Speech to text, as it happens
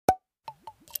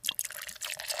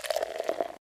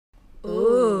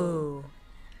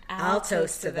I'll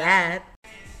toast to that.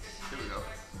 Here we go.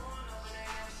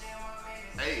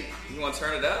 Hey, You want to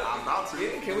turn it up? I'm about to.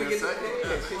 Yeah, can we get second?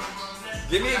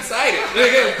 Get me excited.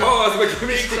 Pause, but get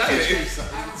me excited.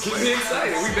 Get me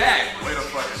excited. We back. Wait a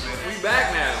fucking minute. We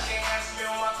back now.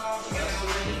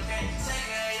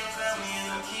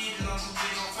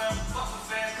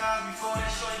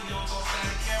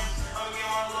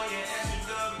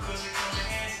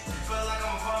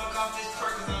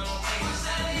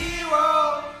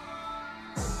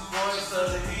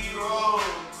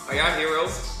 Are y'all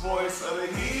heroes? Voice of the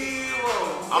hero.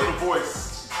 I'm the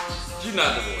voice. You're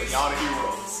not the voice. Y'all the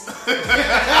heroes.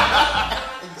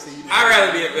 I'd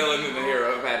rather be a villain than a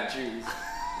hero if I had to choose.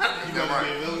 You want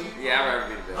to be a villain? Yeah, I'd rather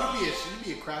be the villain. You'd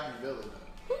be a crappy villain,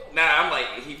 though. Nah, I'm like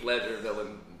Heath Ledger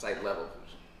villain type level.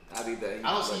 I'll be the.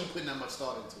 I don't see you putting that much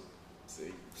thought into it.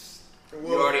 See,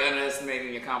 you're already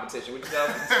underestimating your competition. What you tell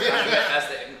me?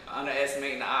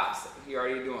 Underestimating the ops. You're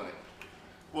already doing it.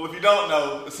 Well, if you don't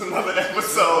know, it's another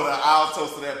episode of I'll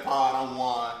Toast to That Pod. I'm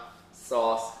Juan.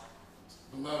 Sauce.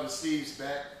 Beloved Steve's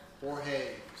back.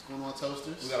 Jorge. What's going on,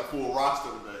 Toasters? We got a full roster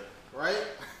today. Right?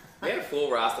 We had a full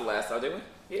roster last time, didn't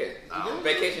we? Yeah.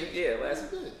 Vacation. Yeah,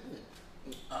 last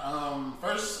time.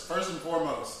 First and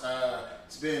foremost,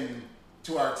 it's been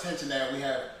to our attention that we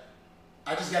have.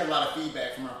 I just got a lot of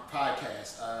feedback from our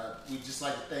podcast. We'd just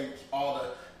like to thank all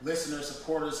the listeners,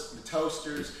 supporters, the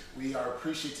toasters. We are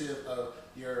appreciative of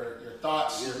your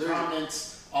thoughts, your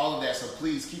comments, all of that. So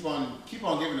please keep on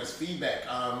giving us feedback.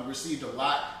 We received a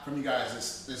lot from you guys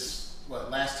this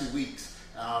last 2 weeks.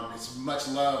 It's much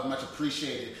love, much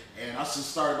appreciated, and I should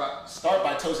start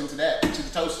by toasting to that, to the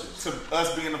toasters, To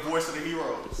us being the voice of the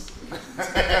heroes.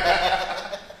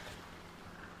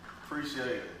 Appreciate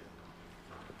it.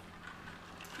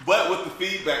 But with the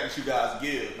feedback that you guys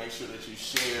give, make sure that you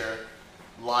share,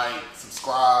 like,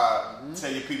 subscribe,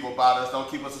 tell your people about us. Don't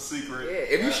keep us a secret.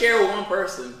 Yeah. If you share with one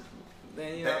person,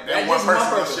 then you know that one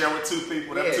person gonna share with 2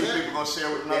 people. That 2 people gonna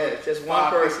share with another. Yeah, just one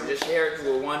person. Just share it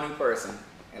with one new person,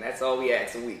 and that's all we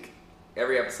ask a week.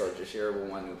 Every episode, just share it with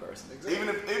one new person. Exactly. Even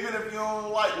if you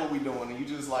don't like what we doing, and you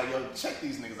just like, yo, check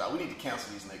these niggas out. We need to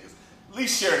cancel these niggas. At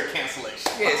least share the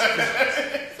cancellation.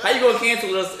 Yes. How you gonna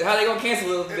cancel us? How they gonna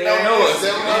cancel us if they don't know us? They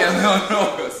don't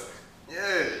know us.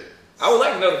 Yeah. I would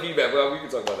like to know the feedback, but we can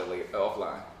talk about that later,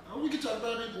 offline. Oh, we can talk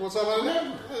about it. Want to talk about that?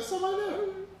 Yeah, something like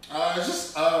that. It's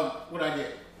just what I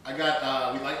get. I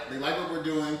got they like what we're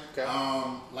doing. Okay.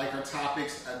 Like our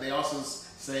topics. They also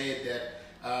say that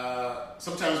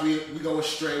sometimes we go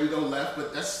astray, we go left,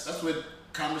 but that's what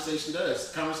conversation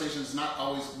does. Conversation is not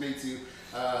always made to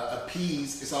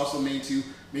appease. It's also made to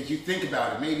make you think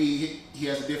about it. Maybe he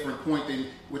has a different point than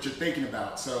what you're thinking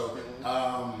about. So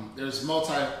there's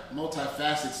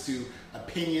multi-facets to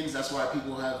opinions. That's why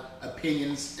people have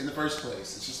opinions in the first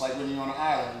place. It's just like when you're on an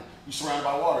island, you're surrounded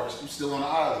by water, you're still on an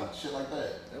island, shit like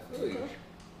that. I feel you.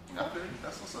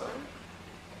 That's what's up.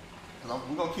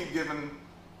 We're gonna keep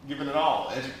giving it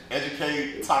all.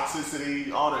 Educate,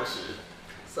 toxicity, all that shit.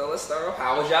 So let's start off.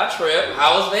 How was y'all trip?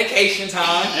 How was vacation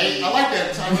time? Hey, I like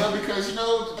that, Tyrell, because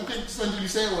I think something you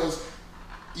said was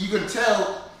you can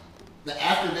tell the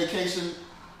after vacation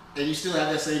and you still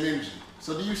have that same energy.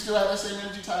 So do you still have that same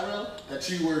energy, Tyrell, that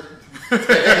you were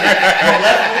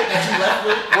that you left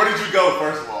with? Where did you go,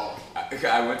 first of all?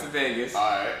 I went to Vegas. All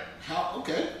right. How?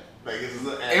 Okay. Vegas is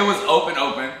an It was open.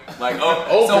 Like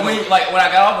open. So when I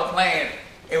got off the plane,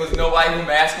 it was nobody with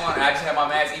mask on, and I just had my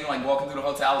mask. Even like walking through the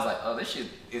hotel, I was like, "Oh, this shit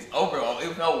is open."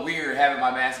 It felt weird having my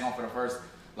mask on for the first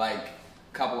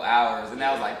couple hours, and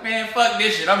I was like, "Man, fuck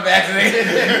this shit. I'm vaccinated."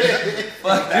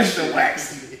 Fuck this shit. He's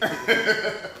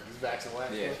vaxxed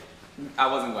wax. Yeah, I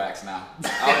wasn't waxed now.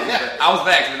 I was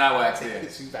vaxxed, but not waxed. Yeah.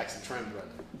 He's vaxxed trend right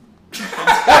now.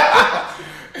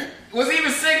 Was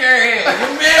even sicker here.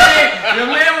 Your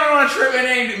man went on a trip and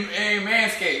ain't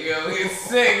Manscaped, yo. He's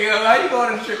sick, yo. How you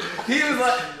going on a trip? He was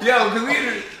like, yo,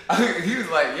 he was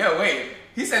like, yo, wait.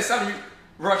 He said something.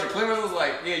 Roger Clippers was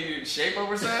like, yeah, you didn't shape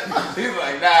over set? He was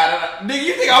like, nah. Nigga,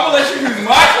 you think I'm gonna let you use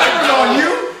my Clippers on you?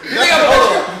 You think I'm gonna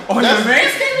let you on your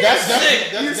Manscaped? That's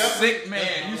sick. definitely- You that's sick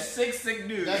man. You sick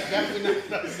dude. That's definitely not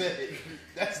what I said.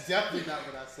 That's definitely not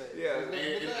what I said. Yeah. And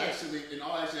in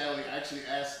all actuality, I actually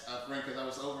asked a friend because I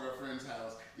was over at a friend's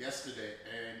house yesterday,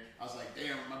 and I was like,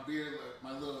 "Damn, my beard,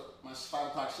 my 5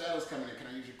 o'clock shadow's coming in. Can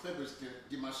I use your clippers to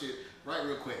get my shit right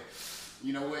real quick?"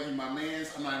 You know what? You my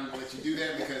man's. I'm not even gonna let you do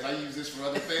that because I use this for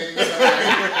other things.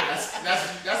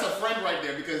 That's a friend right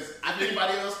there. Because if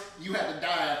anybody else, you have to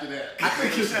die after that. I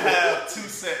think you should have 2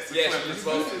 sets of Yes, clippers. you're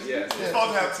supposed to. Yes. You're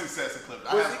supposed to have 2 sets of clippers.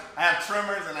 I have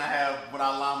trimmers and I have what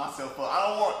I line myself up. I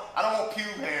don't want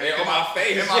pube hair Yeah, on my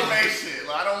face. In my face shit.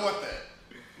 Like, I don't want that.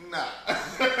 Nah.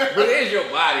 But it is your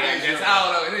body, I guess. I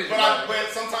don't know. It is your body.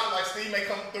 But sometimes, like, Steve may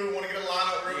come through, want to get a line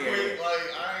up real quick. Like,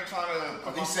 I ain't trying to.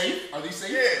 Are these safe? Are these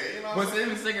safe? Yeah, you know. But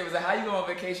even thinking was how you go on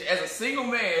vacation as a single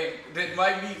man that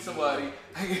might meet somebody,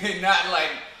 not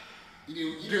like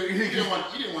You didn't want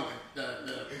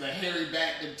the hairy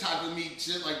back, the taco meat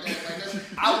shit like that.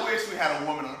 I wish we had a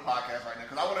woman on the podcast right now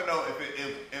because I want to know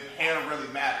if hair really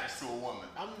matters to a woman.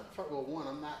 I'm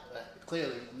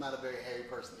not a very hairy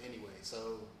person anyway,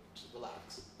 so just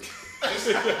relax. But It's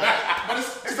a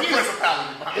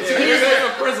principality. it's a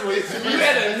principle. You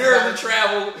had the nerve to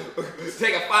travel,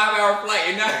 take a 5-hour flight,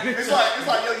 and not. It's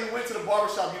like, yo, you went to the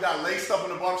barbershop, you got laced up in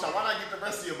the barbershop. Why not get the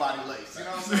rest of your body laced? You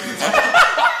know what I'm saying?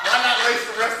 Why not lace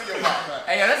the rest of your body?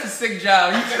 Hey, yo, that's a sick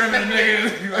job. You trimming a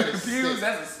nigga views.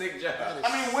 That's a sick job. I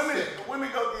mean, women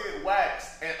go get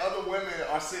waxed, and other women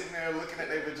are sitting there looking at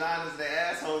their vaginas, their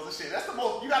assholes and shit. That's the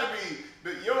most. You gotta be.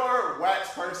 Your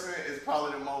wax person is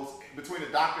probably the most between the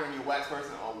doctor and your wax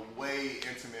person are way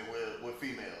intimate with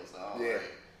females. Yeah. Like,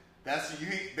 that's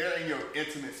they're in your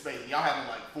intimate space. Y'all having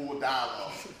like full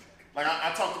dialogue. Like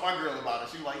I talked to my girl about it.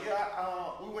 She was like, yeah,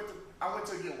 I went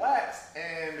to get waxed,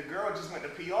 and the girl just went to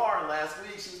PR last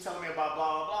week. She was telling me about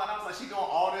blah blah blah, and I was like, she doing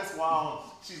all this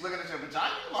while she's looking at your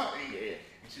vagina? Like, Yeah.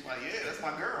 And she's like, yeah, that's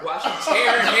my girl. While she's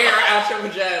tearing hair out your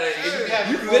vagina,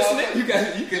 you can listen.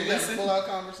 You can listen. Full out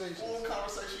conversation. Full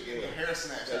conversation, getting your hair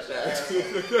snatched. That's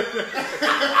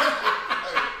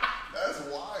That's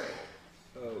wild.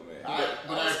 Oh man.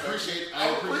 But I appreciate it.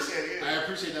 I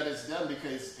appreciate that it's done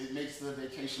because it makes the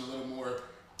vacation a little more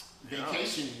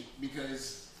vacation-y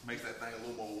because Makes that thing a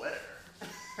little more wetter.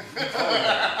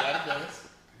 That does.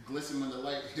 glisten when the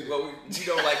light hit it. But you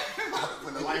know, like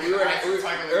When the light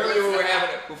earlier we were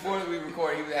having before we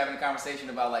recorded, he was having a conversation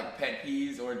about like pet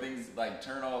peeves or things like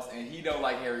turn-offs, and he don't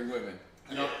like hairy women.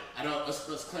 I don't.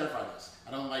 Let's clarify this.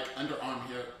 I don't like underarm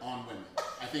hair on women.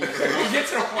 I think it's Get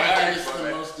to the point. it's the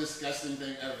most disgusting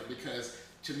thing ever because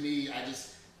to me,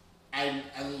 I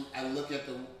look at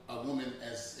a woman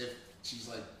as if she's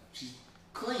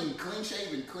clean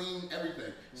shaven, clean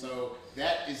everything. So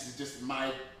that is just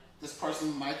my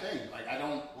thing. Like I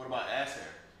don't. What about ass hair?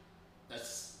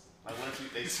 That's Like what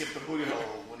if they skip the booty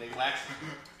hole when they wax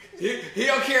it? He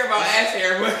don't care about ass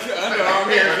hair, but underarm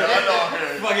hair. Underarm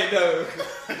hair. Fucking no.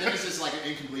 then it's just like an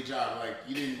incomplete job. Like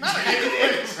you didn't. Not an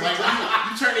incomplete. Like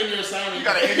you turned in your assignment. You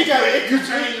gotta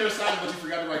turned in your assignment, but you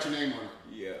forgot to write your name on it.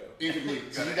 Yeah.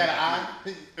 Incomplete. So you got an eye?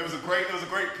 It was a great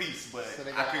piece, but So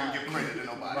they I got couldn't eyes. give credit to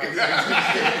nobody.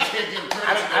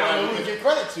 I don't know who to give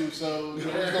credit to, so we're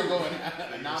just gonna go in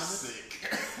You're anonymous. sick.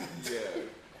 Yeah.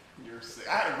 You're sick.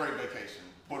 I had a great vacation.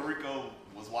 Puerto Rico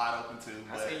was wide open too.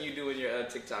 I But seen you doing your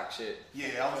TikTok shit.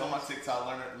 yeah, I was on my TikTok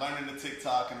learning the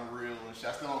TikTok and the reel and shit.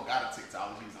 I still don't got a TikTok.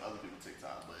 I was using other people's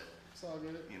TikTok, but It's all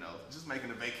good. you know, just making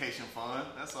the vacation fun.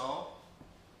 That's all.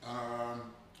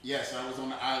 Yes, I was on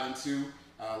the island too.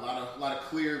 A lot of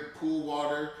clear pool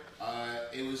water.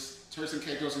 It was Turks and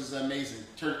Caicos is amazing.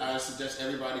 I suggest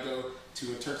everybody go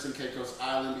to a Turks and Caicos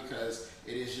island because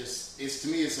it is just to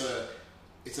me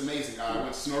it's amazing. I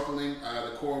went snorkeling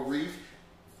the coral reef.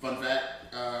 Fun fact: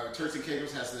 Turks and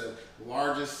Caicos has the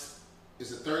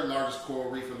third largest coral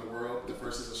reef in the world. The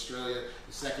first is Australia.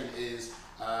 The second is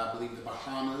I believe the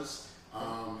Bahamas.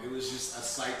 It was just a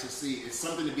sight to see. It's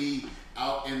something to be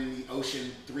out in the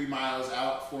ocean 3 miles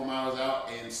out, 4 miles out,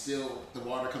 and still the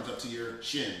water comes up to your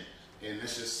shin. And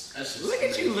that's just Look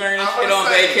at you amazing. learning I shit was on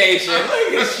saying- vacation.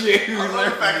 Look at you. I love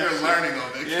the fact you're learning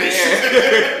on vacation.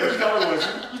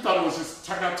 Yeah. You thought it was just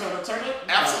turn up?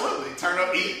 Absolutely. Turn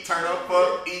up, eat, turn up,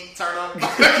 fuck, eat, turn up.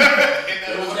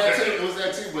 It was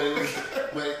that too,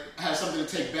 but it has something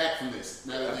to take back from this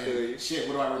rather I feel you. than shit.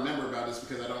 What do I remember about this?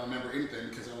 Because I don't remember anything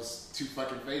because I was too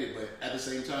fucking faded. But at the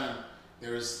same time,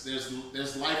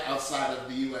 there's life outside of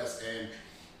the U.S. and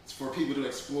it's for people to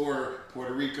explore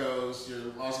Puerto Rico's, your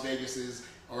Las Vegas's,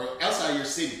 or outside your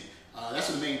city. That's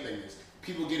what the main thing is.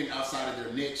 People getting outside of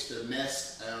their niche, their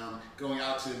nest, going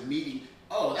out to meeting.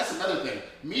 Oh, that's another thing.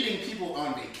 Meeting people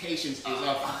on vacations is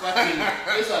a fucking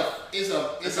is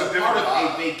a part of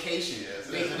a vacation. Yes,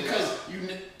 it is. Because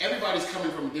everybody's coming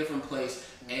from a different place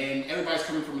and everybody's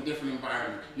coming from a different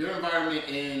environment. Your environment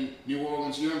in New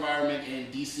Orleans, your environment in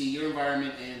DC, your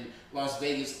environment in Las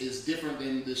Vegas is different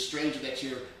than the stranger that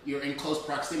you're in close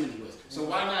proximity with. So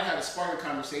why not have a spark of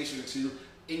conversation to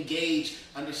engage,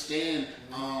 understand,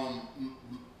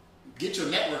 get your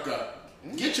network up.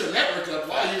 Get your network up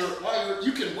while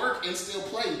you can work and still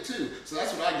play too. So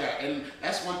that's what I got, and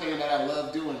that's one thing that I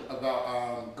love doing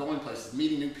about going places,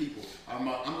 meeting new people. I'm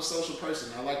a social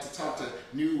person. I like to talk to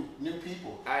new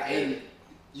people. I hate and it.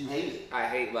 You hate it. I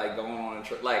hate like going on a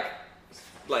trip. Like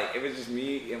like if it's just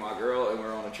me and my girl and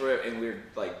we're on a trip and we're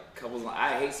like couples.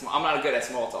 I hate small. I'm not good at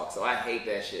small talk, so I hate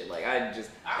that shit. Like I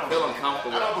feel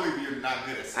uncomfortable. I don't believe you're not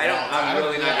good at small talk. I'm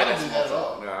really not good at do small that at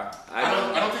all. talk. No,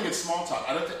 I don't think it's small talk.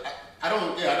 I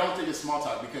don't think it's small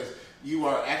talk because you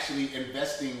are actually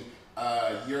investing.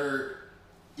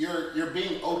 You're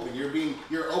being open.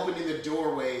 You're opening the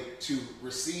doorway to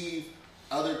receive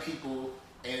other people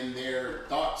and their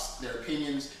thoughts, their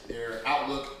opinions, their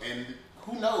outlook, and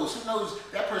who knows?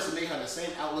 That person may have the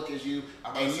same outlook as you,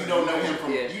 and you don't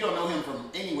know him from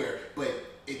anywhere. But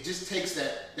it just takes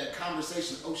that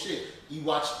conversation. Oh shit, you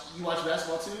watch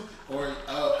basketball too, or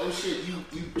oh shit, you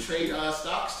trade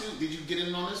stocks too. Did you get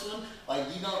in on this one? Like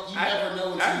you never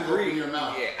know until you open your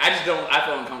mouth. Yeah, I just don't. I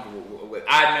feel uncomfortable with.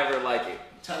 I never like it.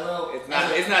 Tyrell, it's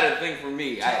not a thing for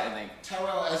me. I think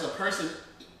Tyrell, as a person,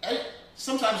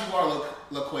 sometimes you are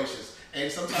loquacious,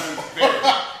 and sometimes very.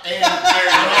 And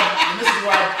this is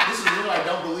why I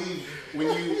don't believe when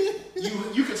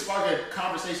you can spark a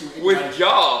conversation with anybody. With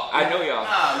y'all. I know y'all.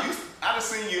 Nah, I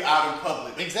just seen you out in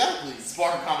public. Exactly.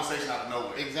 Spark a conversation out of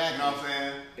nowhere. Exactly. You know what I'm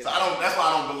saying? So that's why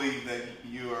I don't believe that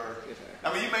you are.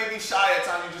 I mean, you may be shy at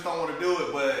times. You just don't want to do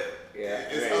it, but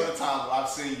it's other times I've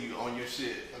seen you on your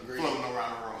shit, floating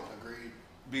around the room. Agreed.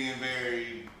 Being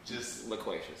very just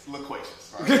loquacious.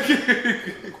 Right?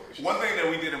 One thing that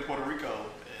we did in Puerto Rico,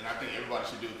 and I think everybody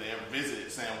should do if they ever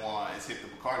visit San Juan, is hit the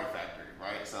Bacardi factory,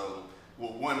 right? So,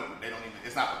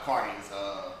 it's not Bacardi, it's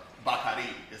Bacari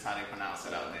is how they pronounce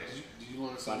it out there. Did you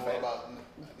learn some more about,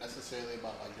 necessarily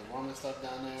about like the rum and stuff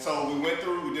down there? So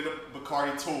we did a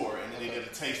Bacardi tour, and then they did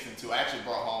a tasting too. I actually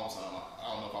brought home some.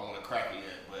 I don't know if I want to crack it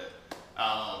yet, but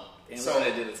so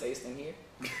they did a tasting here.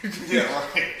 Yeah,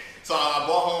 right. So I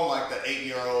brought home like the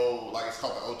 8-year-old, like it's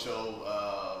called the Ocho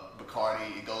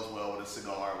Bacardi. It goes well with a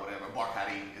cigar or whatever.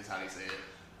 Bacardi is how they say it.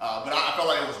 But I felt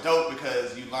like it was dope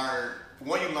because you learn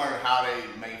how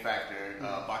they manufacture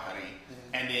Bacardi,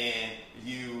 and then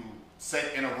you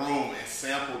sit in a room and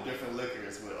sample different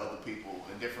liquors with other people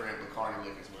and different Bacardi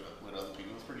liquors with other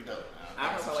people. It was pretty dope.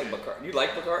 I don't know if I like Bacardi. You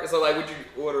like Bacardi? So like, would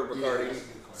you order Bacardi?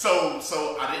 Yeah,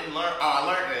 so I didn't learn. I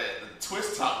learned that the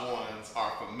twist top ones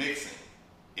are for mixing.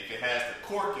 If it has the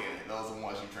cork in it, those are the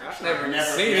ones you drink. I've never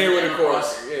seen it with a cork.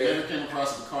 Never came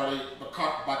across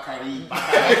Bacardi.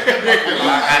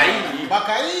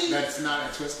 That's not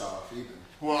a twist off either.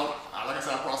 Well, like I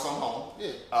said, I brought some home.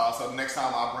 Yeah. So next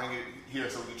time I'll bring it here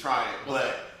so we can try it.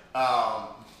 But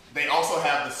they also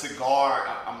have the cigar.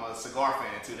 I'm a cigar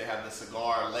fan too. They have the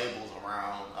cigar labels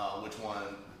around which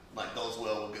one like goes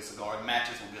well with good cigars,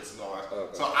 matches with good cigars.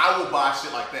 Okay. So I will buy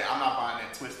shit like that. I'm not buying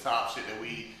that twist top shit that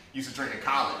we used to drink in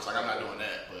college. Like I'm not doing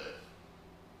that.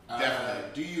 But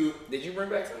definitely. Did you bring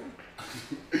back something?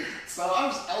 So I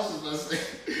was just about to say,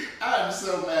 I'm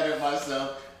so mad at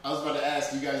myself. I was about to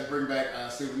ask you guys to bring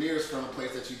back souvenirs from a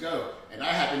place that you go, and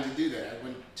I happened to do that. I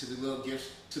went to the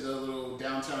little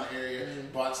downtown area,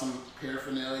 bought some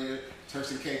paraphernalia,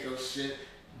 Turks and Caicos shit.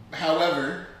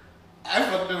 However, I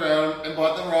fucked around and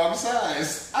bought the wrong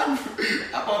size. I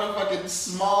bought a fucking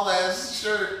small ass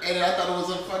shirt, and I thought it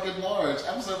was a fucking large.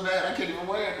 I'm so mad I can't even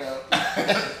wear it now.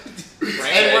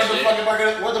 And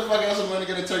where the fuck else am I gonna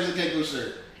get a Turks and Caicos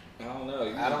shirt? I don't know.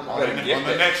 On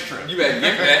the next trip. You better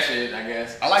gift that shit, I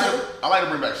guess. I like to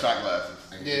bring back shot glasses.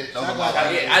 Yeah,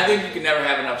 I think you can never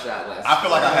have enough shot glasses. I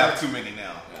feel like I have too many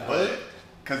now. But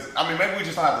because I mean, maybe we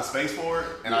just don't have the space for it,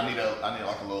 and I need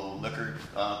like a little liquor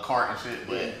cart and shit.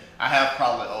 But I have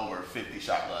probably over 50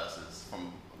 shot glasses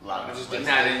from a lot of places.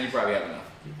 Then you probably have enough.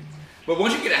 But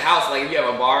once you get a house, like if you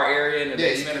have a bar area in the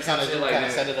basement or something like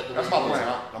that, set it up. That's my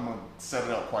plan. I'm gonna set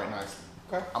it up quite nicely.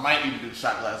 Okay. I might even do the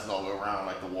shot glasses all the way around,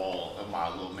 like the wall of my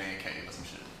little man cave or some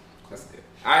shit. That's good.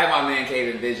 I have my man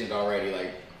cave envisioned already.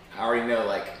 Like I already know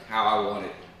like how I want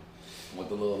it. With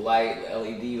the little light, the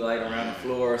LED light around the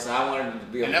floor, so I wanted to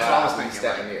be able to that's what I was thinking,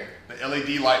 step right? in there. The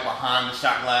LED light behind the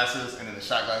shot glasses, and then the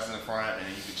shot glasses in the front, and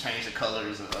then you can change the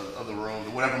colors of the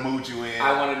room, whatever mood you in.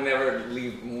 I want to never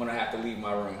have to leave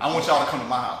my room. I want y'all to come to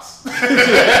my house.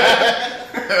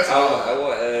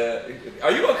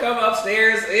 Are you gonna come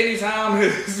upstairs anytime? I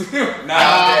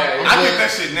get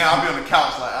that shit now. I'll be on the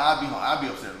couch, like I'll be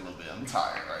upstairs a little bit. I'm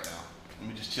tired right now. Let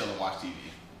me just chill and watch TV.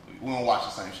 We don't watch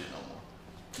the same shit no more.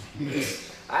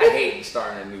 I hate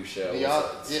starting a new show. I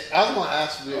was gonna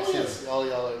ask you since all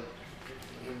y'all are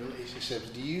in relationships.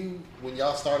 Do you, when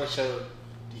y'all start a show,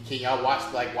 can y'all watch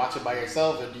it by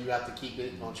yourself, or do you have to keep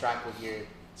it on track with your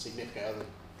significant other?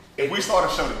 If we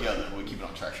start a show together, we keep it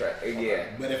on track. Yeah,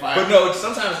 but no.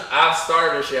 Sometimes I've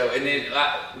started a show and then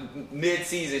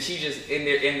mid-season she just in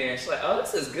there. And she's like, "Oh,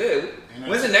 this is good.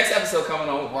 When's the next episode coming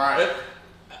on?" Right.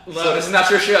 Love, this is not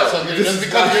your show. So it This doesn't is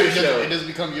become not your your show. It doesn't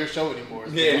become your show anymore.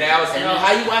 Yeah, now it's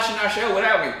how you watching our show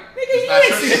without me? Nigga, you not ain't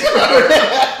your see show.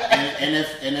 it.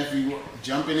 and if you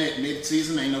jump in it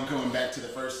mid-season, ain't no coming back to the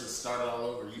first to start it all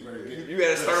over. You better get You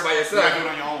gotta start by You yourself. gotta do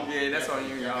it on your own. Yeah, that's on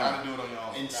you. You Your gotta own. do it on your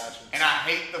own. And- And I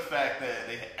hate the fact that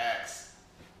they ask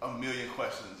a million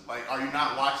questions. Like, are you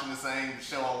not watching the same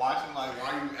show I'm watching? Like,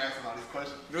 why are you asking all these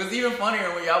questions? It was even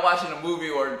funnier when y'all watching a movie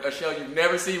or a show you've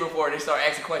never seen before and they start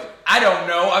asking questions. I don't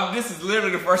know. This is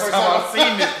literally the first time I've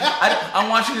seen this. I'm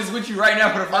watching this with you right now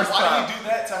for the Like, first why time. did he do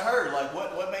that to her? Like,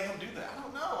 what made him do that? I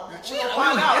don't know. We're Shit, gonna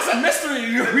find out. it's a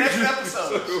mystery. The next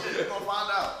episode. Shit, we're gonna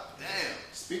find out. Damn.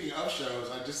 Speaking of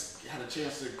shows, I just had a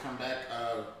chance to come back,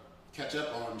 catch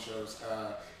up on shows.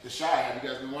 The Shy, have you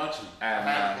guys been watching?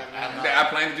 I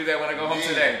plan to do that when I go home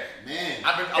today. Man,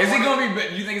 Is it gonna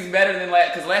be? You think it's better than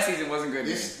last? Because last season wasn't good.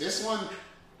 this one?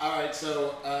 All right,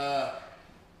 so Go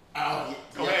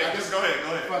ahead. Just go ahead.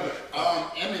 Fuck it.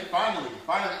 Emmett, finally,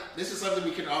 this is something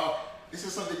we can all. This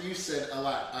is something you said a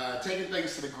lot. Taking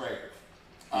things to the grave.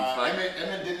 Emmett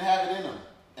didn't have it in him.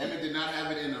 Emmett did not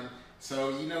have it in him. So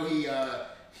you know he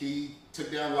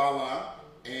took down Lala,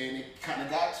 and it kind of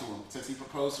got to him since he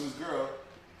proposed to his girl.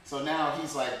 So now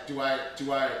he's like, do I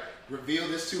reveal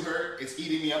this to her? It's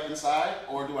eating me up inside,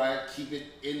 or do I keep it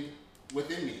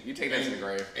within me? You take that to the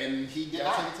grave. And he did Yeah,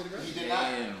 not. take it to the grave. He did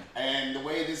Damn. not. And the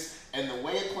way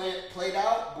it played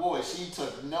out, boy, she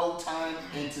took no time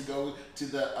to go to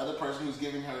the other person who's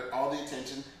giving her all the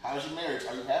attention. How's your marriage?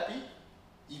 Are you happy?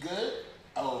 You good?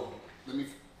 Oh,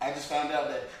 I just found out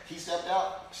that he stepped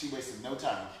out. She wasted no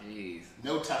time. Jeez.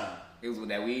 No time. It was with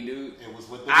that weed dude. It was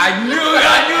with the. I knew he was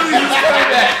coming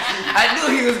back. I knew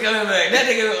he was coming back. That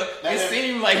nigga, it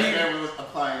seemed like he was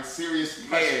applying serious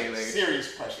pressure. Yeah, like-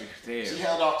 serious pressure. Damn. She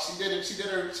held off. She did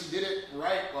it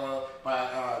right by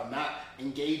not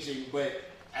engaging. But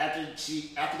after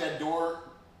that door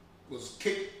was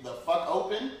kicked the fuck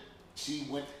open, she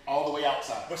went all the way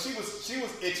outside. But she was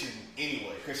itching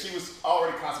anyway because she was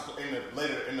already contemplating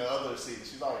in the other season.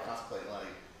 She was already contemplating like,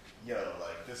 yo, like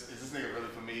is this nigga really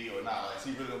for me or not? Like, is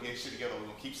he really gonna get his shit together? We're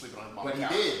gonna keep sleeping on his mom's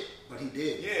couch. But he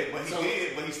did. Yeah, but he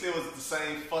did. But he still was the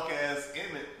same fuck ass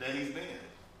Emmett that he's been.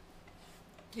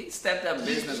 He stepped up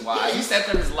business wise. He stepped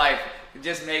up his life.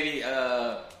 Just maybe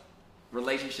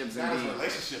relationships Not and his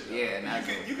relationship. Though. Yeah, not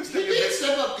you can He still did get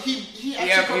step up. He Yeah,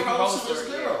 actually he proposed to proposed his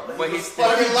to her, girl. yeah. But he he's was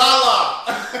fucking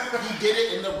Lala. He did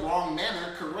it in the wrong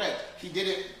manner. Correct. He did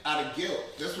it out of guilt.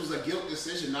 This was a guilt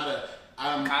decision, not a.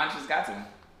 conscious got to him.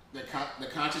 The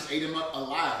conscience ate him up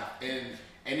alive, and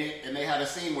they had a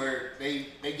scene where they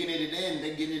get it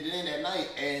in at night,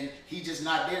 and he just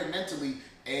not there mentally,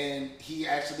 and he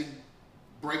actually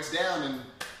breaks down, and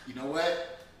you know what?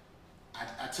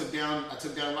 I took down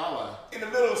Lala. In the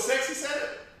middle of sex, he said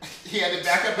it. He had to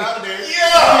back up out of there.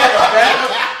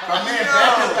 My man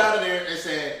backed up out of there and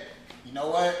said, "You know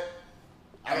what?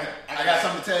 I got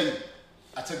something to tell you.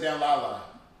 I took down Lala."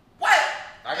 What?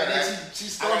 And then she I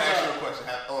storms gotta ask you a out. question.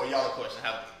 Y'all a question.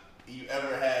 Have you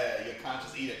ever had your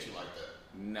conscience eat at you like that?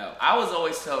 No, I was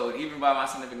always told, even by my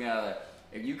significant other,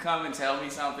 if you come and tell me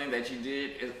something that you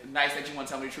did, it's nice that you want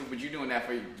to tell me the truth, but you're doing that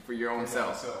for your own For your own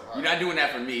self. self, right. You're not doing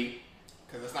that for me.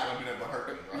 Because it's not gonna do nothing but hurt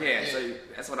me, right? Yeah, so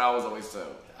that's what I was always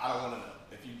told. I don't want to know.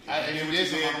 If you If did you what did you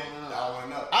something, did, I don't wanna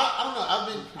know. I don't want to know. I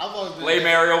don't know. I've always been. Play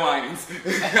Mario Winans. I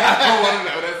don't want to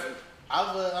know. That's it.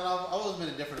 I've always been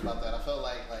indifferent about that. I felt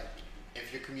like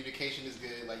if your communication is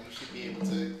good, like you should be able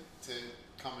to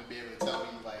come and be able to tell me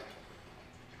like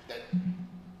that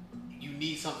you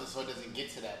need something so it doesn't get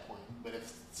to that point. But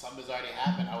if something's already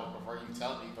happened, I would prefer you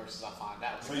tell me versus I find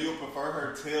out. So you'll prefer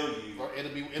her tell you? Or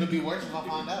it'll be worse if I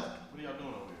find out. What are y'all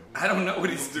doing over here? I don't know what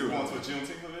he's You doing. going to a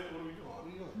Juneteenth event? What are we doing? What are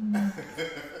you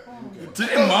doing? Did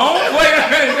it moan? Wait a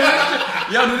minute.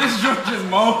 Yo, did this joke just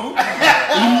moan?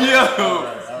 Yo. All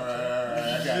right. I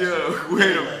got you. Yo,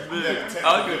 wait a minute.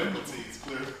 Technical Okay. difficulties,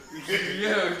 clearly.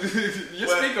 Yo, your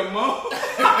speaker moan?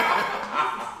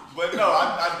 But no,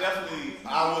 I definitely,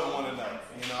 I wouldn't want to know.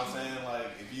 You know what I'm saying? Like,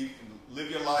 if you live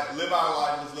your life, live our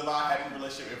life, let's live our happy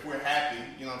relationship. If we're happy,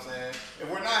 you know what I'm saying? If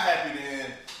we're not happy,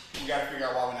 then we got to figure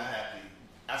out why we're not happy.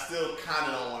 I still kind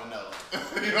of don't want to know.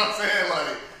 You know what I'm saying?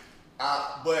 Like,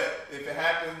 but if it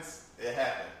happens, it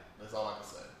happened. That's all I can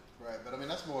say. Right, but I mean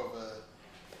that's more of a.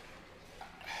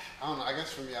 I don't know. I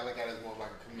guess for me, I look at it as more of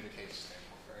like a communication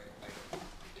standpoint, right? Like,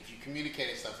 if you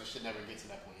communicate stuff, it should never get to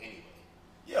that point anyway.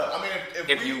 Yeah, I mean,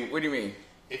 If you, what do you mean?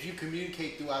 If you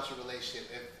communicate throughout your relationship,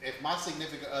 if my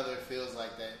significant other feels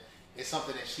like that it's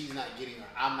something that she's not getting or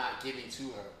I'm not giving to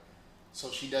her, so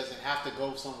she doesn't have to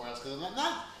go somewhere else. Because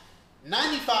not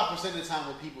 95% of the time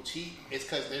when people cheat, it's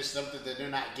because there's something that they're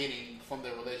not getting from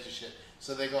their relationship.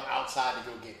 so they go outside to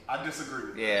go get it. I disagree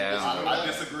with that. Yeah. I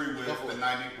disagree with Go for the it.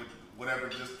 90, with whatever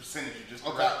just percentage you just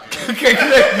Okay. dropped there. Okay,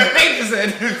 they just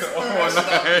said. Oh,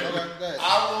 no. Okay, go ahead.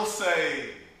 I will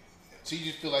say, So you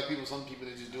just feel like some people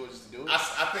that just do it just to do it? I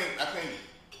think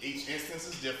each instance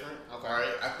is different. Okay.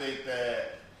 Right? I think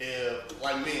that if,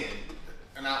 like men,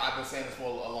 and I've been saying this for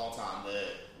a long time, that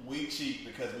we cheat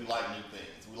because we like new things.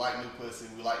 We like new pussy,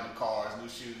 we like new cars, new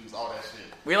shoes, all that shit.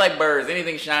 We like birds.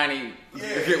 Anything shiny. Yeah,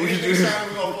 anything shiny,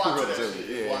 we gonna flock to that Too,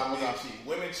 shit. yeah. Why men cheat.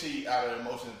 Women cheat out of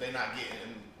emotions. They not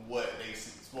getting what they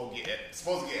supposed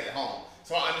to get at home.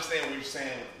 So I understand what you're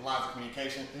saying with lines of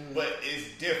communication, but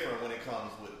it's different when it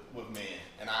comes with men.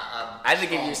 And I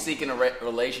think if you're seeking a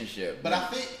relationship, But I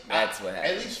think that's what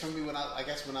happens. At least for me, when I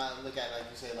guess when I look at, like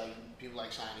you said, like people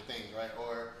like shiny things, right?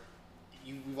 Or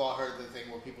we've all heard the thing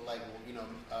where people like,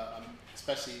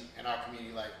 especially in our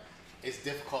community, like it's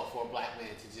difficult for a black man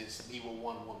to just be with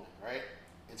one woman, right?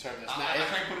 In terms of I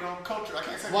can't put it on culture. I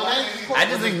can't say Well, black that's men cool. I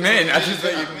just think men. I just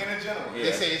think men in general. Yeah.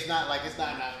 They say it's not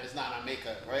in our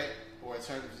makeup, right? Or in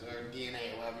terms of our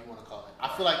DNA or whatever you want to call it. I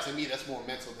feel like to me that's more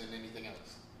mental than anything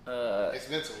else. It's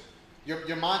mental.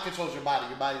 Your mind controls your body.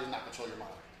 Your body does not control your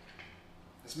mind.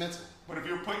 It's mental. But if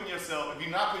you're not putting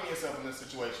yourself in a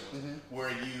situation where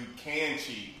you can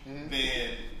cheat, then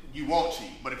you won't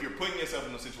cheat. But if you're putting yourself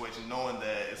in a situation knowing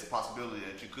that it's a possibility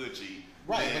that you could cheat,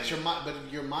 Right, then,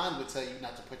 but your mind would tell you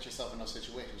not to put yourself in those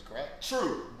situations, correct?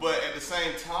 true. But at the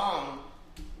same time,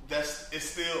 it's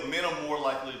still men are more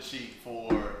likely to cheat for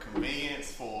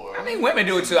convenience. I think women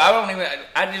do it too.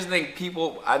 I just think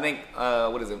people. I think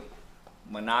what is it?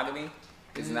 Monogamy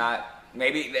is not.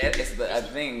 Maybe that is a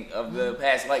thing of the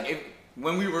past. Like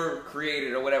when we were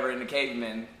created or whatever in the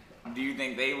cavemen, do you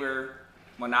think they were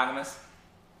monogamous?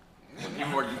 I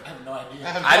have no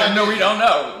idea. I don't know. We don't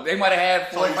know. They might have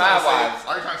had 4 or 5 wives.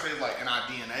 Are you trying to say it's like in our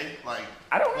DNA? Like,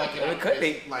 I don't know. Like, It could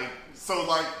be. like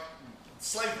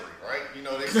slavery, right? You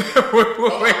know, they say,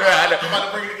 Wait, I'm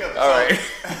about to bring it together. All So- right.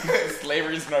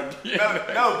 Slavery's not.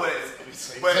 No, but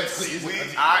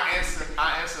our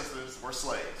ancestors were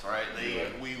slaves, right?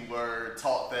 We were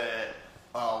taught that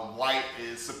white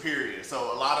is superior.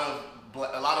 So a lot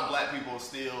of black people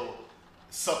still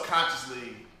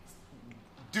subconsciously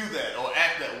do that or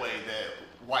act that way.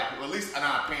 That white people, at least in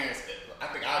our parents, I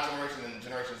think our generation and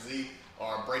Generation Z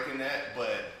are breaking that,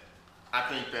 but I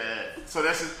think that so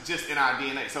that's just in our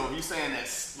DNA. So if you're saying that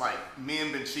like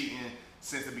men been cheating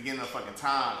since the beginning of fucking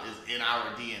time is in our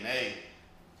DNA,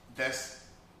 that's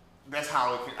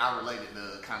how I relate it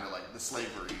to kind of like the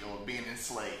slavery or being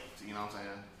enslaved. You know what I'm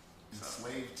saying?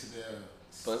 Enslaved to the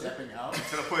Pussy? stepping out.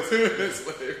 To the pussy.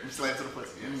 Enslaved to the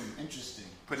pussy. Yes. Interesting.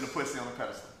 Putting the pussy on the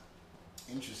pedestal.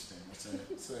 Interesting.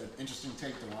 It's an interesting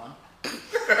take, Dewan.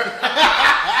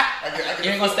 I get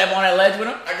You ain't gonna step on that ledge with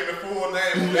him? I get the full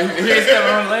name. You ain't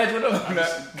stepping on the ledge with him?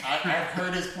 I've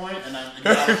heard his point, and I'm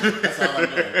acknowledging. That's all I'm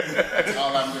doing. That's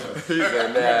all I'm doing. He said,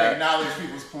 I'm gonna acknowledge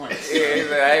people's points. Yeah, he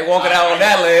said, I ain't walking out on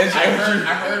that ledge.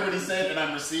 I heard what he said, and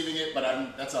I'm receiving it.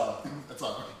 But that's all. That's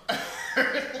all.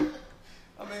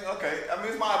 I mean, okay. I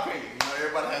mean, it's my opinion. You know,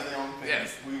 everybody has their own opinion.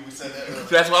 Yes. We said that earlier.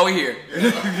 That's why we're here.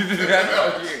 That's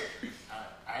why we're here.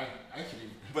 I can even.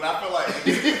 But I feel like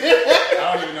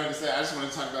I don't even know what to say. I just want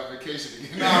to talk about vacation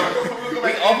again. we'll go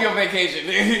back Like, off your vacation.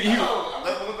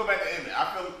 We'll go back to Emmett.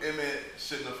 I feel Emmett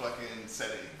shouldn't have fucking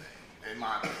said anything, in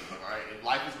my opinion, right? If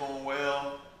life is going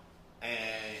well,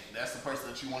 and that's the person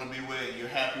that you want to be with, and you're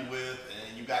happy with,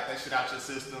 and you got that shit out your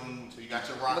system, so you got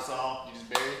your rocks off, you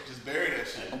just bury that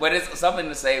shit. But it's something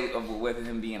to say with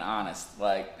him being honest.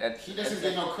 Like He doesn't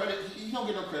get no credit. He don't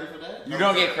get no credit for that. You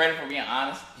don't get credit for being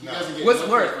honest. He doesn't get. What's no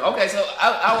worse? credit for Okay, so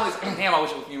I always damn. I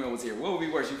wish a female was here. What would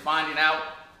be worse? You finding out,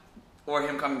 or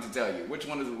him coming to tell you? Which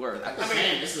one is worse? that.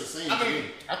 It's the same. I mean,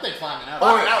 I think finding out.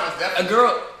 finding out is definitely A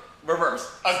girl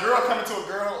reverse. A girl coming to a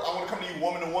girl, I want to come to you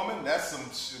woman to woman, that's some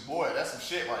shit, boy, that's some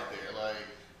shit right there. Like,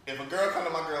 if a girl come to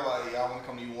my girl like, yeah, I want to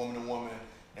come to you woman to woman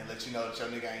and let you know that your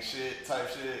nigga ain't shit type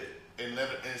shit, and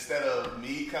instead of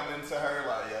me coming to her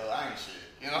like, yo, I ain't shit.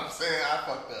 You know what I'm saying? I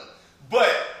fucked up. But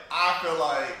I feel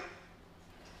like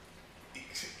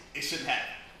it shouldn't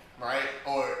happen, right?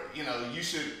 Or, you know, you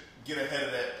should get ahead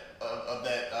of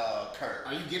that curve.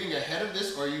 Are you getting ahead of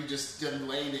this, or are you just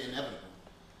delaying the inevitable?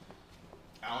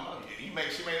 I don't know. She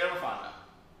may never find out.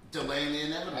 Delaying the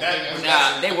inevitable.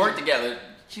 Nah, they work together.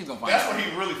 She's gonna find That's out. where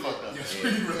he really fucked up.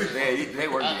 They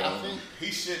work I together. think. He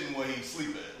shitting where he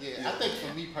sleep at. Yeah, I think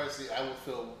for me personally, I would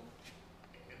feel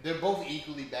they're both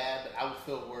equally bad, but I would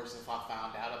feel worse if I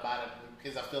found out about it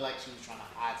because I feel like she was trying to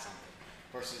hide something.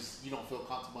 Versus you don't feel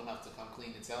comfortable enough to come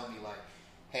clean and tell me like,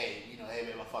 hey, hey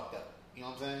babe, I fucked up. You know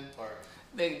what I'm saying? Or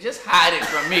Nigga, just hide it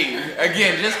from me.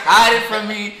 Again, just hide it from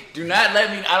me. Do not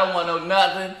let me. I don't want to know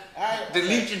nothing. Alright,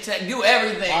 Delete your text. Do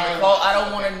everything, Alright, Nicole. I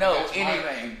don't want to know got you, Mario.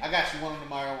 anything. I got you one of the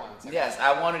Mario ones. Yes,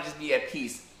 I want to just be at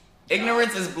peace.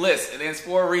 Ignorance is bliss, and it's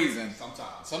for a reason.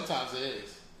 Sometimes it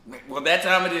is. Well, that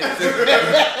time it is.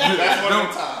 That's one of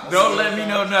the times. Don't let me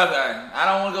know nothing. I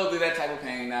don't want to go through that type of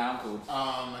pain. Nah, I'm cool.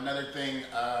 Another thing,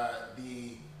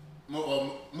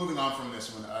 moving on from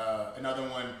this one, another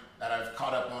one that I've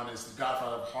caught up on is The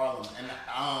Godfather of Harlem,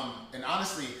 and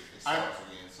honestly, It starts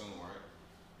again soon, right?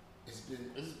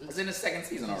 It's in the second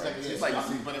season already. Second It's season.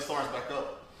 like, But it starts back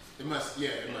up. It must,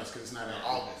 because it's not in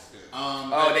August. Yeah.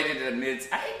 oh, they did it at mid.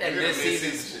 I hate that They did mid it season.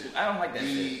 mid-season. I don't like that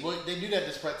shit. Well, they do that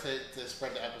to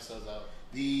spread the episodes out.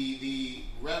 the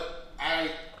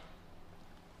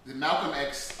Malcolm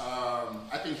X.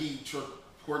 I think he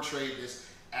portrayed this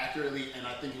accurately, and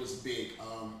I think it was big.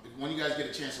 When you guys get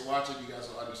a chance to watch it, you guys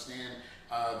will understand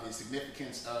the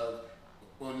significance of,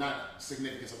 well, not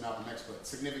significance of Malcolm X, but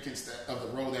significance of the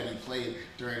role that he played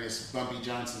during this Bumpy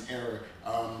Johnson era.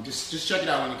 Just check it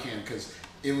out when you can, because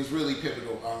it was really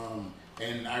pivotal,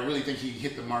 and I really think he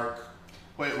hit the mark.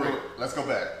 Wait, let's go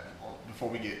back before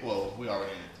we get. Well, we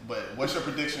already in it. But what's your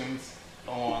predictions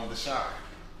on The Shine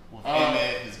with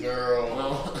Emmett, his girl?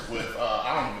 With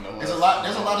I don't even know. There's a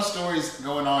lot of stories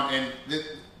going on, and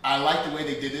I like the way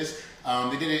they did this.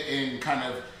 They did it in kind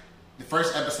of the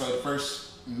first episode, the first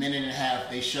minute and a half.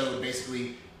 They showed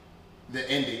basically the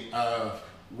ending of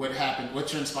what happened, what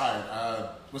transpired.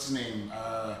 What's his name?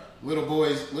 Little boy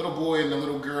and the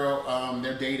little girl.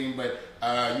 They're dating, but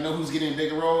you know who's getting a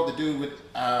bigger role? The dude with.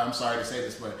 I'm sorry to say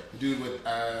this, but the dude with.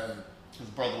 His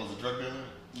brother was a drug dealer.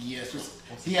 Yes,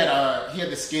 he had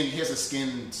the skin. He has the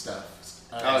skin stuff.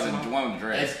 The one with the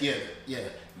dreads. Yeah.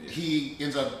 He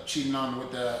ends up cheating on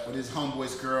with his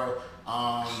homeboy's girl.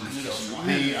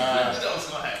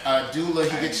 Doula,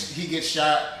 he gets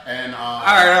shot, and All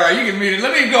right, you can mute it.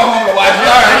 Let me go home and watch it.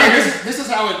 All right, this is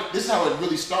how it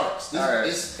really starts.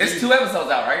 It's 2 episodes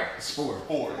out, right? It's four.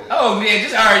 Oh man,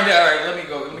 just all right. Let me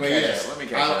go. Let me But catch yes, up. Let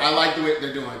me catch up. I like the way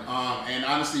they're doing. And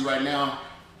honestly, right now,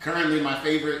 currently my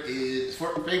favorite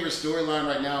storyline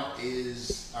right now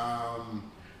is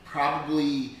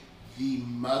probably the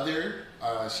mother.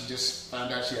 She just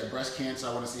found out she had breast cancer.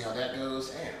 I want to see how that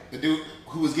goes. Damn. The dude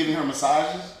who was giving her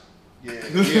massages. Yeah.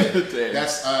 Damn.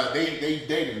 That's they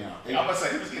dated now. I'm about to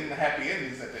say he was getting the happy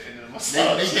endings at the end of the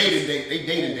massage. They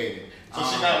dated. So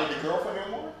she's not with the girlfriend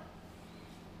anymore?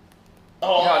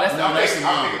 No, that's I'm the thinking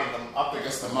mom.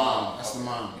 That's the mom. That's the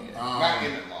mom. Not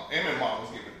Emmett mom. Emmett mom was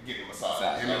getting a massage.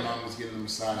 Emmett mom was getting a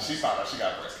massage. She found out she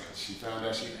got breast cancer. She found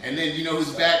out and then you know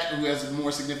who's back, who has a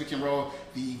more significant role?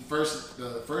 The first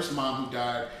mom who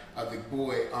died, the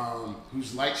boy,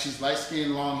 she's light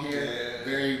skinned, long hair,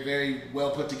 very, very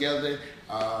well put together.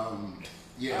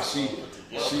 She has a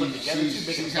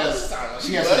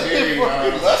very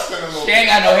She ain't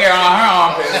got no hair on her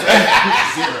armpits.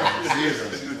 zero.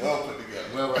 She's well put together.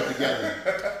 Well put together.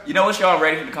 You know what, y'all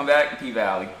ready to come back?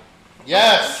 P-Valley.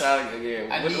 Yes.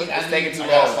 It's taking too I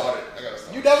long. gotta start.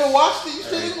 You never watched it? You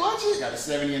still didn't watch it? Got a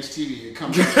 70-inch TV. It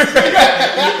comes.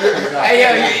 Hey, yo,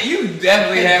 you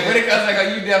definitely have. When it comes like,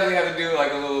 you definitely have to do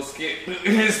like a little skit.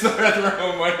 Start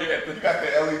throwing money at the. You got the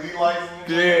LED lights.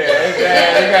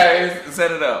 Yeah, you gotta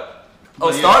set it up.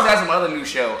 Oh, Starz got some other new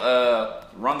show.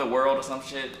 Run the World or some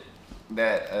shit.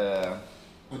 That.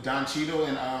 With Don Cheadle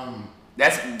and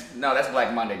That's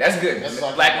Black Monday. That's good.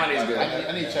 Black Monday is good.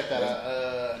 I need to check that out.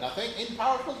 And I think In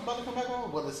Power Plus about to come back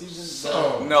on. What the season?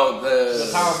 The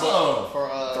Power So, for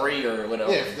 3 or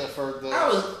whatever. Yeah,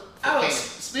 I was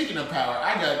speaking of Power.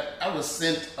 I was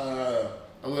sent a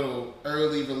little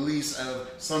early release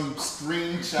of some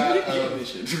screenshot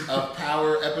of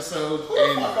Power episode,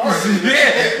 and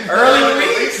Yeah, early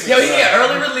release. Yo, he get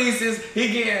early releases. He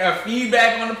get a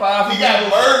feedback on the podcast. He got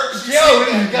merch. Yo,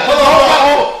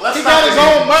 hold on. He got his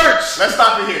own merch. Let's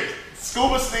stop it here.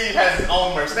 Scuba Steve has his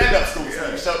own merch. Stand up, Scuba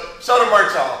Steve. Show the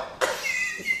merch off.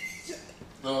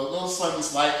 little something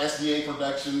slight SDA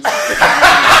Productions.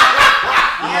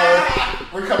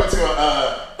 We're coming to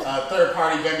a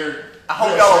third-party vendor. I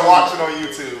hope y'all are watching on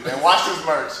YouTube and watch this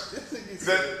merch.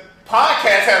 The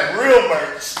podcast has real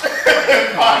merch.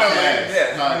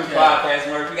 new podcast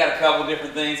merch. We got a couple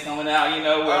different things coming out. You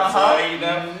know, website.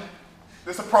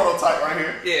 This is a prototype right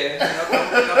here. Yeah,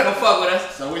 come fuck with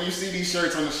us. So when you see these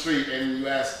shirts on the street and you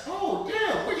ask, "Oh,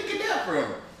 damn, where you get that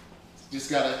from?" Just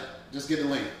get the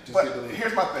link. But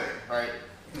here's my thing, right?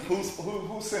 Who's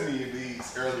sending you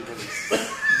these early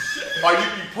releases? Are you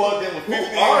plugged in with 50?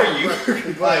 Who are you?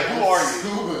 Like, who are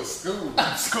you?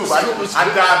 Scuba. Scuba.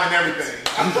 I dive in everything.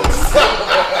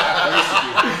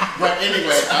 But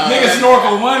anyway, Nigga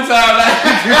snorkel one time.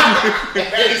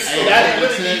 That's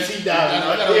really easy down.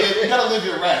 you gotta live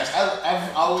your raps.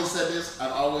 I've always said this.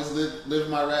 I've always lived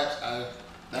my raps.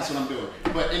 That's what I'm doing.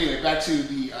 But anyway, back to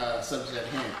the subject at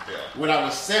hand. Yeah. What I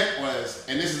was sent was,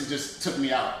 and this is just took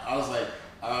me out. I was like,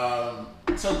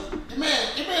 so your man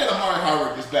Amari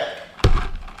Howard is back.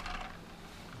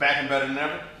 Back and better than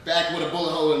ever? Back with a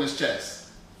bullet hole in his chest.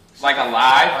 Like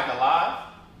alive? Like alive?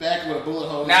 Back with a bullet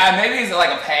hole. Nah, maybe it's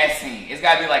like a past scene. It's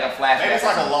gotta be like a flashback. Maybe it's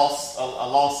like a lost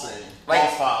scene. Like-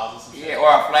 lost files or some shit. Yeah, or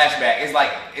a flashback. It's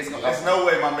like There's no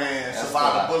way my man That's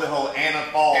survived wild. a bullet hole and a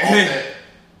fall on that.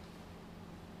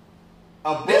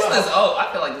 A bullet This was hole. old.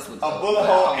 I feel like this was A old, bullet but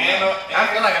hole I don't and know. a- I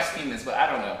feel like I've seen this, but I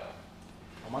don't know.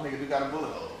 Oh, my nigga do got a bullet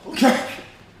hole.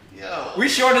 Yo. We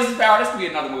sure this is power. This could be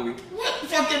another movie. What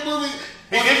fucking movie?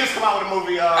 He did just come out with a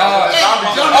movie. John-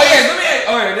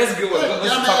 Zombie- that's a good one.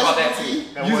 Let's Dumbass talk about that movie.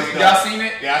 too. That You, was y'all dumb. seen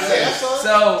it? Yeah, I said it.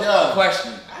 So, Yeah.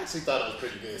 question. I actually thought it was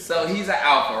pretty good. So he's an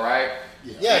alpha, right?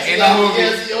 Yes, In yeah, the movie,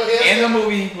 yes, yes. in the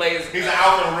movie, he plays. He's an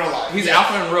alpha in real life. He's an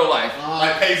alpha in real life.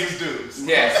 Like pays his dues.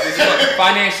 Yes, it's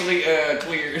financially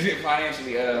clear,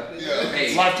 financially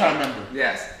paid. Lifetime member.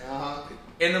 Yes. Uh-huh.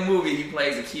 In the movie, he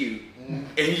plays a Q, and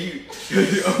you.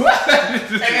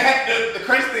 And the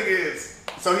crazy thing is,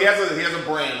 so he has a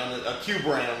brand a Q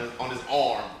brand on his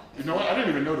arm. You know what? I didn't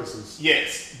even notice this.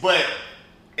 Yes, but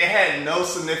it had no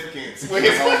significance with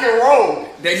his fucking role.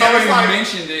 They So never it's even like-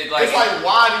 mentioned it. Like, It's like,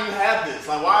 why do you have this?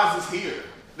 Like, why is this here?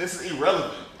 This is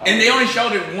irrelevant. and they only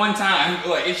showed it one time.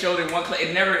 Like it showed it one clip.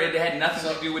 It never. It had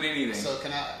nothing to do with anything. So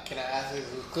can I ask this?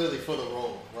 It was clearly for the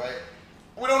role, right?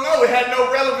 We don't know. It had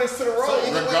no relevance to the role. So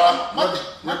either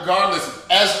Regardless,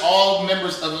 as all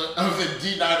members of the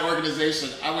D9 organization,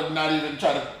 I would not even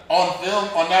try to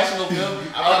on national film.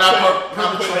 I would not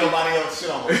putting perpetrate. nobody else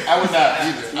shit on me. I would not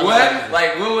either. I would not What? either.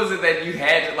 Like, what was it that you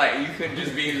had to, like, you couldn't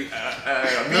just be a who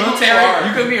you military? are.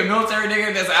 You couldn't be a military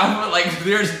nigga that's alpha? Like, you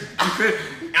could.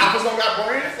 Alphas don't got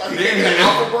brands. Like, Yeah. an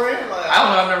alpha brand. Like, I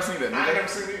don't know, I've never seen that. I ain't never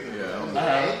seen it either. Yeah.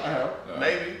 I have.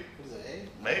 Maybe. Was it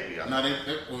A? Maybe. No,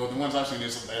 well, the ones I've seen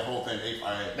is that whole thing.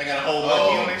 A5. They got a whole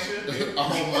monkey on their shit. A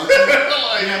whole bunch. You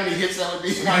know how many hits that would be?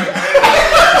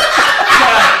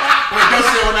 Wait, don't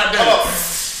say we're not done.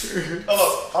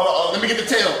 Hold on. Let me get the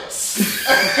tail.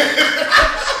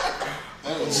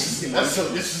 That's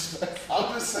so disrespectful.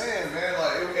 I'm just saying, man.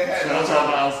 Like, it had That's no all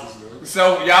my houses, man.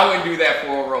 So, y'all wouldn't do that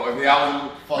for a role. If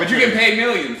y'all, but you get paid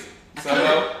millions. So,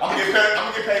 no. I'm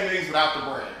gonna get paid millions without the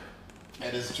brand.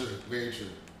 That is true. Very true.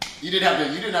 You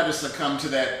didn't have to succumb to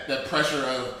that pressure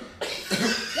of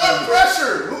What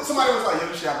pressure? Somebody was like, yo,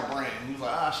 you should have a brand. And he was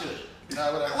like, ah, shit.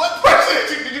 Whatever. What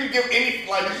pressure? Did you give any,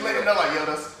 like, did you let him know, like, yo,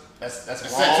 that's wrong? It's set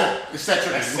That's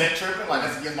tripping. set tripping? Like,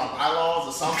 that's against my bylaws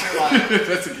or something? Like,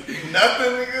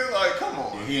 nothing, nigga? Like, come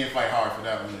on. He didn't fight hard for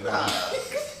that one. Nah.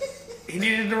 He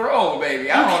needed the role, baby.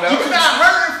 I don't He's know. not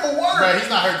hurting for work. Bro, he's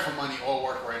not hurting for money or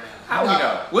work right now. How we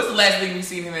know? What's the last thing we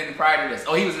seen him in prior to this?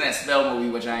 Oh, he was in that Spell movie,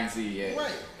 which I ain't seen yet.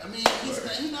 Right. I mean,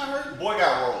 he's not hurting. Boy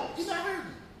got rolled. He's not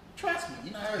hurting. Trust me,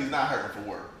 he's not hurting. He's not hurting for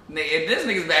work. If this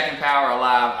nigga's back in power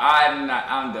alive,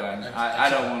 I'm done. I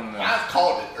don't want to know. I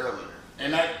called it earlier.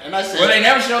 And I said, Well, they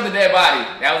never showed the dead body.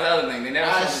 That was the other thing. They never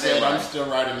I showed the said dead I'm body. still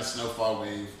riding the snowfall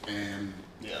wave, and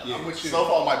Yeah, I'm with you.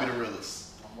 Snowfall might be the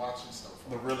realest. I'm watching stuff.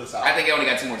 The realest out. I think they only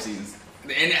got 2 more seasons,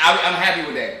 and I'm happy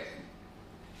with that.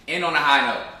 End on a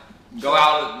high note. Go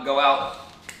out.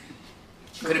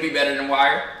 Could it be better than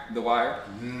Wire? The Wire?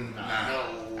 Nah.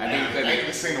 No. I think it could I ain't be.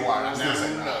 even seen the wire. I'm still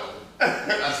saying no. No.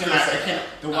 I can't.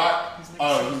 The what?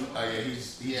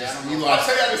 He Yeah, I don't he know. I lost.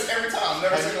 tell you this every time.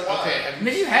 Never seen the wire. Okay.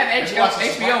 Nigga, you have Have you HBO, watched The HBO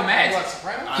Sopranos? Have you Max. watched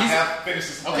Sopranos? I have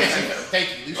finished the Okay, Sopranos. thank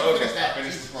you. You should Okay, finish I that.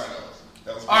 finished the Sopranos.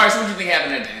 That was All right, so what you think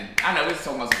happened at the end? I know we're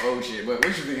talking about some old shit, but what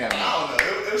you think happened? I don't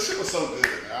know. It shit was so good,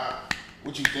 man.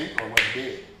 What you think or what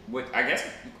did? What I guess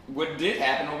what did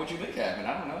happen or what you think happened?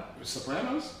 I don't know.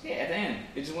 Sopranos? Yeah, at the end,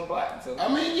 it just went black. So I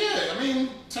mean, yeah. I mean,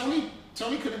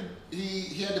 Tony could have.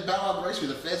 He had to bow out the race where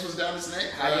the feds was down his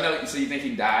neck. how you know? So you think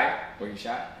he died or he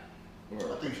shot? Or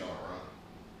I think y'all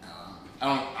wrong. I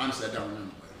don't honestly. I don't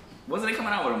remember. wasn't they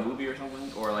coming out with a movie or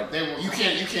something? Or like They were. You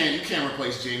can't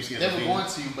replace James They Gandolfini. were going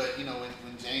to, but you know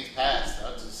when James passed,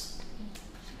 I just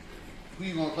who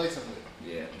you gonna replace him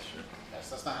with? yeah, that's true.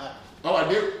 That's not happening. Oh, I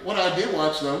did. What I did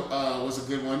watch though was a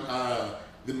good one.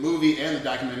 The movie and the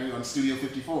documentary on Studio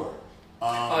 54.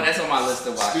 Oh, that's on my list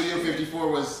to watch. Studio 54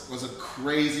 was a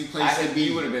crazy place I to think be.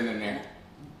 you would have been in there.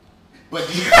 But,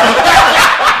 but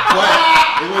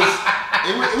it was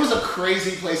it was a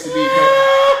crazy place to be.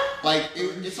 But, like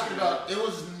it's talking about it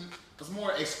was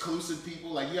more exclusive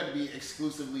people. Like you had to be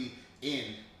exclusively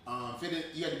in.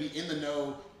 You had to be in the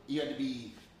know. You had to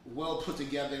be well put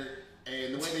together.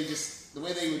 And the way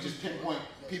they would just pinpoint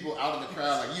people out of the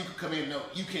crowd, like you could come in, no,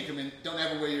 you can't come in. Don't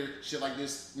ever wear your shit like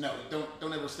this. No,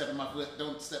 don't ever step in my foot.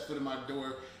 Don't step foot in my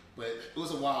door. But it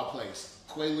was a wild place.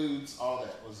 Quaaludes, all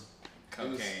that was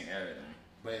cocaine, everything.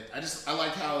 But I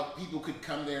liked how people could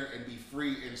come there and be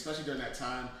free, and especially during that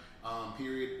time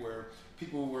period where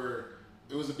people were.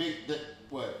 It was a big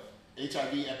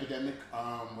HIV epidemic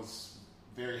was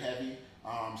very heavy.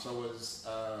 So was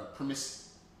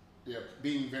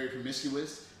being very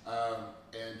promiscuous,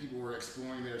 and people were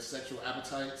exploring their sexual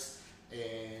appetites,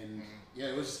 and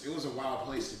it was a wild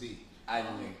place to be. I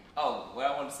think. What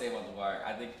I want to say about The Wire,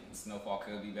 I think Snowfall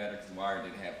could be better because The Wire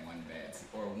did have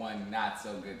one not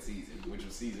so good season, which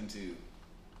was season 2.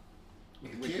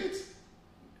 With the kids?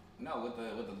 No, with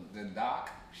the doc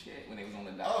shit when they was on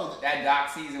the doc. Oh, that doc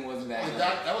season wasn't that good.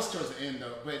 That was towards the end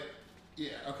though, but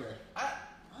yeah, okay.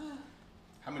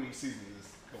 How many seasons is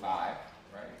this? 5,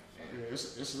 right? Yeah,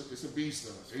 it's a beast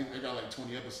though. They got like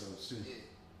 20 episodes too.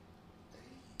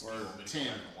 Or 10.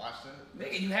 Watch that?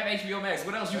 Nigga, you have HBO Max.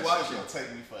 What else you That watching? shit's gonna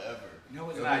take me forever. No,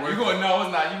 it's not. It's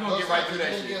not. You're gonna get right through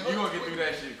that shit. You're gonna get through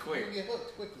that shit quick. You get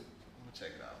hooked quickly. I'm gonna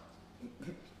check it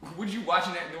out. What you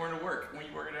watching that during the work when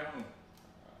you working at home?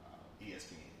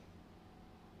 ESPN.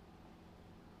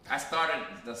 I started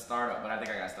the startup, but I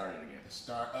think I got started again.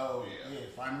 Oh yeah,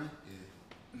 finally.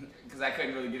 Yeah. Because I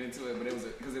couldn't really get into it, but it was a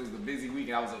busy week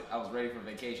and I was ready for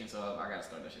vacation, so I gotta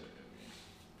start that shit again.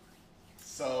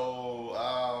 So,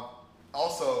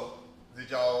 also, did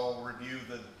y'all review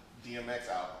the DMX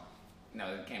album?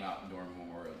 No, it came out during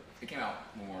Memorial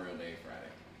Day Friday,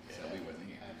 so we wasn't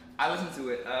here. I listened to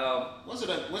it. Was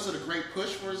it a great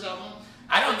push for his album?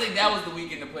 I don't think that was the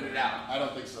weekend to put it out. I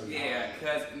don't think so. Yeah,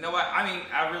 because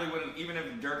I really wouldn't. Even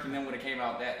if Dirk and them would have came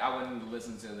out that, I wouldn't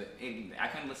listen to I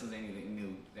couldn't listen to anything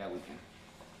new that weekend.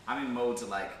 I'm in mode to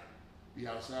like be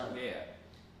outside. Yeah.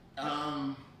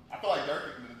 I feel like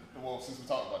Dirk. Well, since we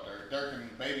talked about Dirk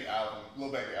and Baby album, Lil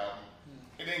Baby album,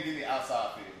 it didn't give me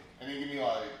outside feel. It didn't give me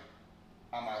like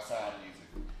I'm outside music.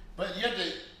 But you have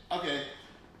to. Okay,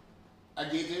 I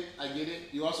get it.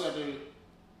 You also have to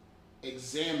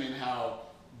examine how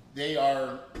they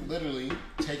are literally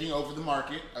taking over the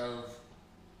market of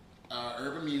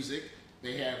urban music.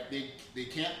 They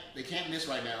can't miss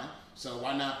right now. So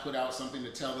why not put out something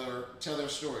to tell their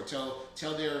story,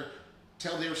 tell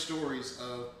their stories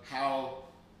of how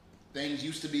things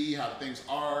used to be, how things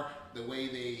are, the way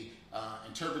they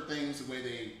interpret things, the way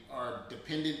they are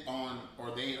dependent on,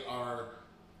 or they are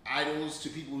idols to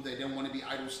people they don't want to be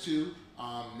idols to.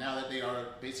 Now that they are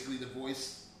basically the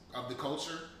voice of the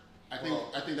culture, I think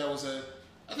it was a.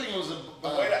 The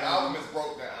way the album is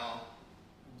broke down,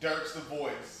 Dirk's the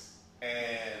voice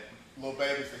and Lil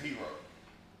Baby's the hero.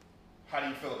 How do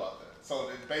you feel about that? So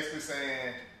it's basically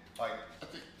saying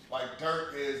like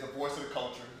Dirk is the voice of the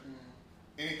culture.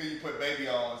 Anything you put Baby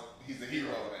on, he's the hero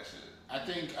of that shit. I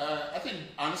think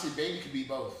honestly, Baby could be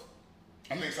both.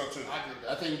 I think so too.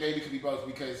 I think Baby could be both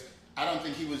because I don't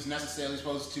think he was necessarily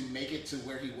supposed to make it to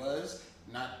where he was.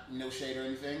 Not no shade or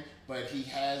anything, but he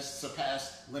has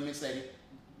surpassed limits that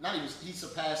he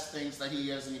surpassed things that he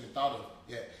hasn't even thought of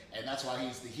yet, and that's why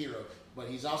he's the hero. But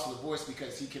he's also the voice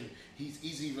because he's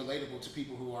easily relatable to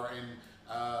people who are in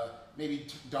maybe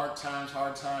dark times,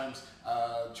 hard times,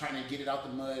 trying to get it out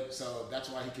the mud. So that's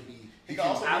why he could be. He can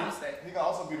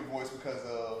also be the voice because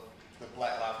of the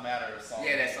Black Lives Matter song.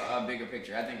 Yeah, that's a bigger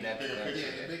picture. I think that.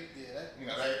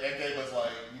 That gave us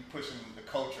like you pushing the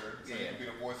culture, so you can be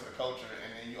the voice of the culture,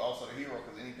 and then you also the hero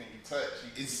because anything you touch,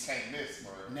 you can't miss.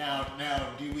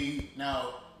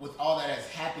 Now with all that has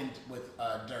happened with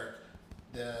Dirk,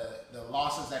 the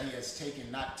losses that he has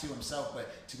taken, not to himself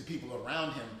but to the people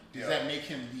around him, does that make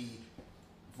him the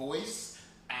voice?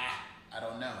 I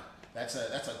don't know. That's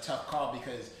a tough call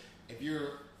because if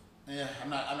you're, I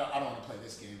don't want to play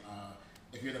this game.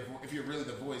 If you're really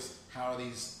the voice, how are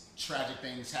these tragic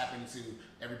things happening to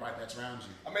everybody that's around you?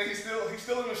 I mean, he's still in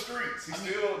the streets. He's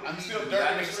still Dirk in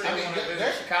the streets.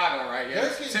 They're Chicago, right? Yeah.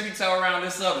 Tippy toe around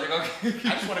this subject. Okay.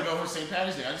 I just want to go for St.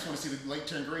 Patrick's Day. I just want to see the lake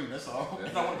turn green. That's all.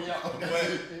 I want to be out.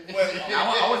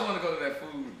 I always want to go to that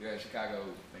food Chicago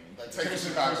thing. Taste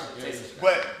of Chicago.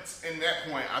 But in that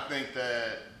point, I think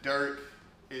that Dirk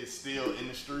is still in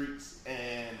the streets,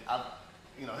 and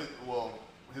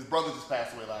his brother just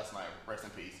passed away last night. Rest in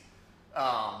peace.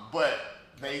 But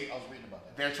I was reading about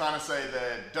that. They're trying to say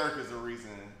that Dirk is the reason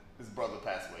his brother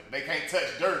passed away. They can't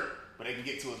touch Dirk, but they can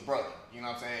get to his brother. You know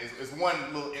what I'm saying? It's one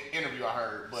little interview I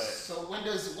heard, but So when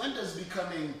does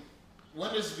becoming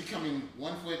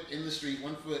 1 foot in the street,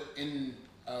 1 foot in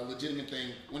a legitimate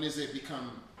thing, when does it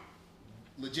become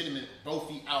legitimate, both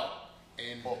feet out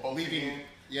and Both feet leaving? in?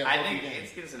 Yeah, I both think feet in.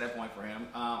 it's getting to that point for him.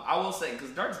 I will say,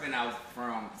 because Dirk's been out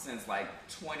since like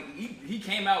 20. He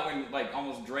came out when like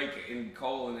almost Drake and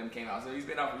Cole and them came out, so he's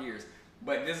been out for years.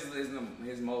 But this is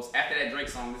his most, after that Drake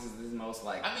song, this is his most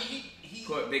like. I mean, he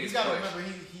biggest you gotta push.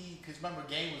 remember because remember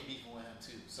Game was beefing with him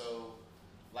too. So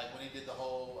like when he did the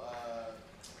whole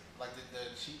like the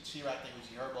She-Rock thing with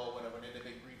G Herbo or whatever, they did a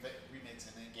big remix,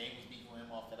 and then Game was beefing with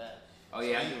him off of that. Oh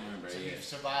yeah, I do remember. So Yeah. he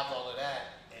survived all of that,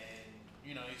 and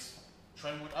you know he's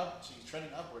trending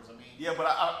upwards. I mean, yeah.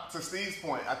 But to Steve's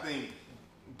point, I think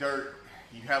Dirk,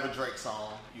 you have a Drake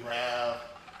song, you have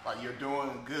like you're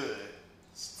doing good.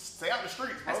 Stay out the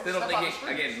streets, bro. I still don't Step out think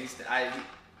the streets.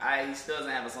 he still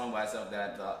doesn't have a song by himself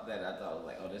that I thought was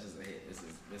like, oh, this is a hit. This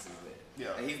is it.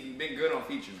 Yeah. And he's been good on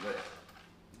features, but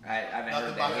I haven't nothing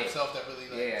heard by that hit. himself that really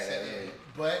like Yeah, set yeah. it.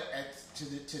 But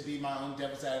to be my own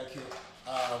devil's advocate,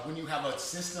 when you have a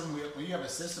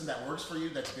system that works for you,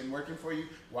 that's been working for you,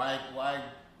 why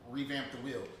revamp the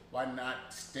wheel? Why not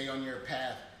stay on your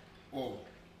path? Well,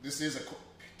 this is a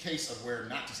case of where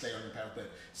not to stay on your path,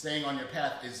 but staying on your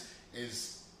path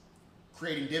is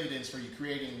creating dividends for you,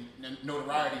 creating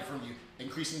notoriety from you,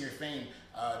 increasing your fame,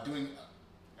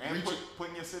 And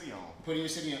putting your city on. putting your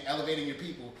city on, elevating your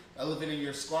people, elevating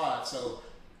your squad. So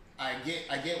I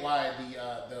get why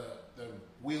the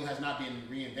wheel has not been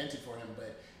reinvented for him,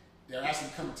 but there has to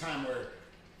come a time where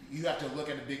you have to look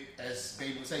at the big, as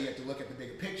Babe would say, you have to look at the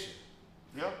bigger picture.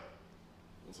 Yep.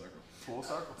 Full circle. Full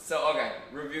circle. So okay,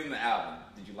 reviewing the album.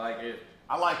 Did you like it?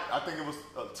 I think it was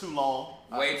too long.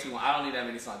 Way too long. I don't need that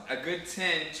many songs. A good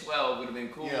 10, 12 would have been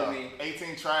cool Yeah, with me.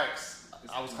 18 tracks.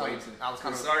 I was kind Way of. too- I was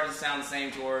kind It of. started to sound the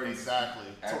same towards. Exactly.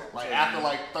 After- Like after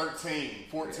like 13,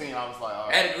 14, I was like, all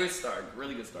right. Had a good start,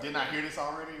 really good start. Didn't I hear this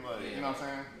already? Like, Yeah. you know what I'm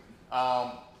saying?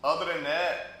 Other than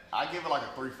that, I give it like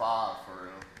a 3.5 for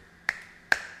real.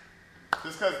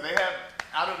 Just because they have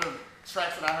out of the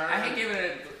tracks that I heard. I hate giving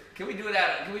it. Can we do it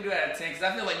out of 10? Because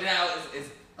I feel like now it's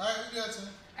All right, we got to.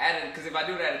 added. Because if I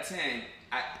do it out of 10,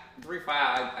 3.5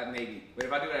 I maybe. But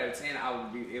if I do it out of 10,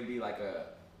 it'd be like a.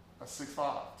 A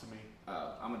 6.5 to me.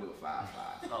 I'm gonna do a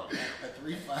 5.5. Oh, damn.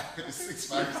 A 3.5 and a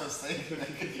 6.5 is so safe.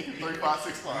 3.5,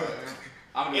 6.5.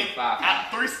 I'm gonna do a 5.5. At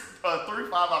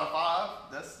 3.5 out of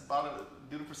 5. That's about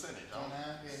do the percentage.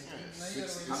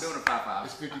 I'm doing a 5.5.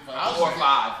 It's 55. I was Or gonna give-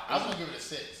 5. I was gonna give it a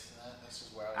 6. That's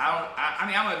just where I was. I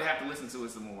mean, I'm gonna have to listen to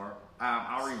it some more.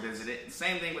 I'll revisit it.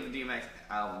 Same thing with the DMX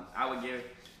album.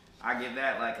 I give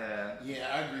that like a. Yeah,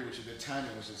 I agree with you. The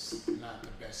timing was just not the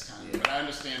best timing. Yeah. But I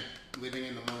understand living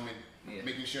in the moment, Yeah.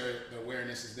 making sure the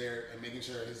awareness is there, and making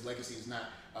sure his legacy is not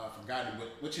forgotten.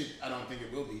 Which I don't think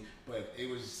it will be. But it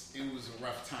was a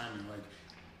rough timing. Like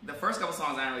The first couple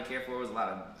songs I didn't really care for. It was a lot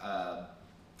of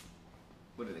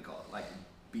what do they call it? Like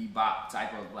bebop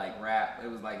type of like rap. It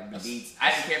was like the beats.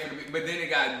 I didn't care for the beat, but then it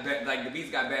got like the beats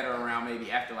got better around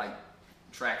maybe after like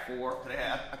track 4. They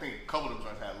had, I think a couple of them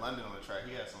joints had London on the track.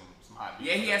 He had some hot beats.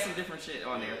 Yeah, he had some different shit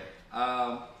on there.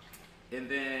 And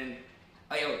then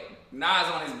Nas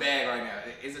on his bag right now.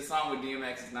 It's a song with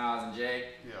DMX, it's Nas and Jay.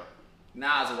 Yeah.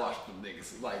 Nas washed them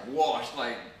niggas. Like washed,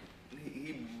 like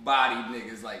he bodied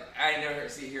niggas. Like I ain't never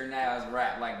hear Nas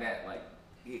rap like that. Like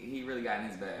he really got in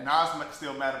his bag. Nas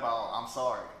still mad about I'm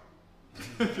sorry.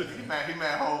 he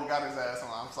mad Hov got his ass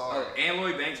on I'm sorry. And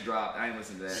Lloyd Banks dropped. I ain't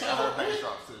listen to that. I heard bass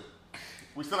drops too.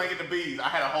 We still ain't get the bees. I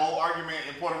had a whole argument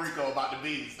in Puerto Rico about the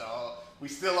bees, dog. We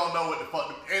still don't know what the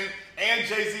fuck. And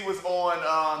Jay-Z was on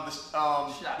the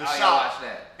Oh, shop. yeah, watch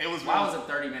that. It was. Why was it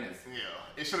 30 minutes? Yeah,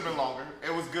 it should have been longer.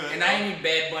 It was good. And I ain't need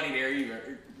Bad Bunny there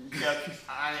either. Yeah,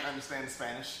 I ain't understand the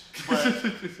Spanish, but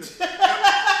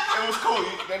it was cool.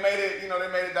 They made it,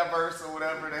 they made it diverse or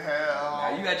whatever. They had.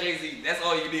 Nah, you got Jay-Z. That's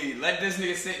all you need. Let this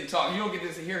nigga sit and talk. You don't get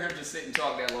to hear him just sit and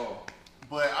talk that long.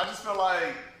 But I just feel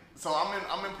like, so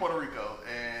I'm in Puerto Rico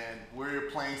and we're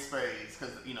playing spades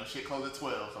because shit closed at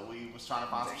 12, so we was trying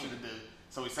to find some shit to do.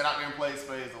 So we sat out there and played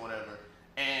spades or whatever,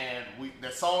 and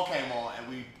that song came on and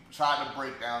we tried to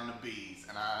break down the bees,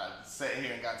 and I sat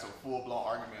here and got into a full blown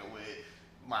argument with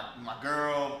my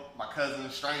girl, my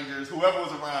cousins, strangers, whoever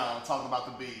was around, talking about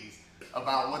the bees,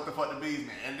 about what the fuck the bees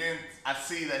meant. And then I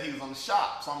see that he was on the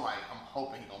shop, so I'm like, I'm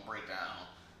hoping he gonna break down.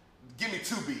 Give me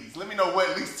 2 bees. Let me know what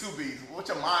at least 2 bees. What's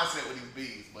your mindset with these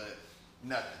bees? But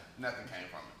nothing came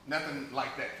from it. Nothing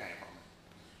like that came from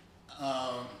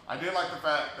it. I did like the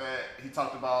fact that he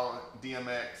talked about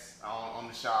DMX on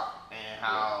the shop and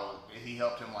how he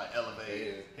helped him like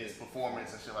elevate his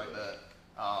performance and shit like that.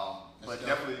 But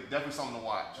dope. definitely something to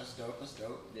watch. That's dope. That's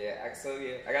dope. Yeah,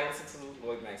 I gotta listen to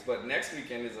Lloyd Banks. But next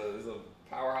weekend is a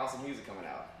powerhouse of music coming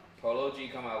out. Polo G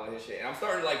come out with his shit, and I'm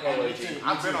starting to like Polo Me G. too.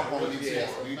 I've been on Polo Me G. too.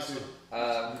 Yeah. Me too.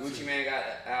 Gucci Man got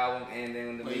an album, and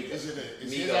then the Wait, Migos.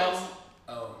 is his Migos. album?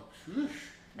 Oh, whew.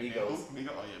 Migos. Oh yeah,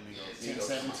 Migos.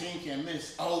 1017 can't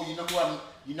miss. Oh,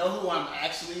 you know who I'm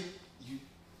actually.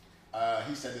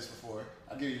 He said this before.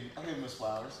 I'll give him his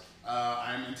flowers.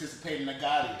 I'm anticipating a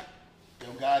Gotti. Yo,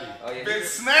 Gotti. Oh yeah, Been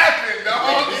snapping,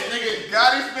 dog. This nigga-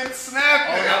 Gotti's been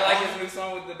snapping. I like his new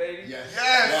song with the baby. Yes.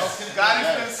 Yes,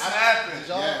 Gotti's been snapping. Did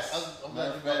y'all, Yes. I'm Matter glad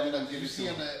of fact, you brought it we'll up. give Did you it see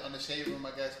to on the shade room?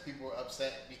 I guess people were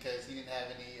upset because he didn't have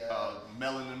any.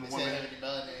 Melanin He woman. didn't have any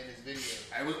melanin in his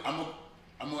video.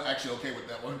 I'm actually okay with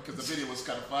that one because the video was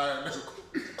kind of fire.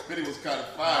 Video was kind of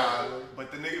fire.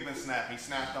 But the nigga been snapping. He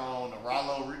snapped on the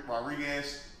Rallo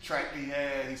Rodriguez track he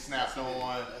had. He snapped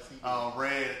on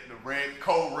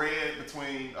Cold Red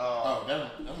between.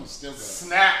 That one's still good.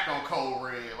 Snapped on Cold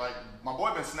Red. Like my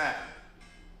boy been snapping.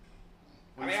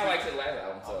 I mean, I liked his last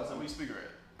album. So So. we speaker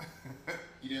at.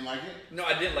 You didn't like it? No,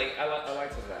 I did like. I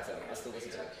liked his last album. I still listen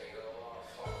to it.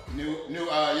 New Yo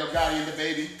Gotti and the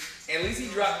Baby. At least he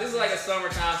dropped. This is like a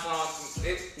summertime song.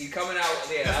 He coming out.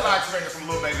 Yeah, That's what I expected from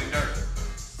Lil Baby and Durk.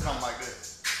 Something like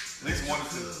this. At least one or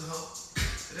two.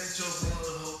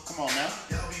 Come on now.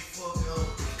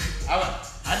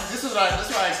 This is what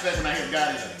I expect when I hear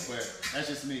Gotti, though, but that's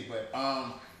just me. But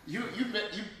you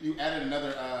added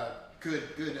another good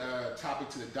topic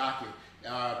to the docket.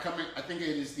 Coming, I think it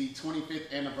is the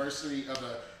 25th anniversary of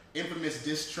a infamous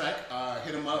diss track,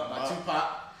 "Hit 'Em Up" by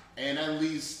Tupac, and that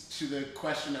leads to the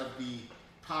question of the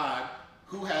pod: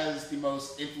 who has the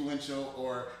most influential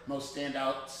or most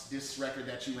standout diss record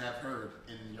that you have heard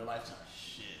in your lifetime?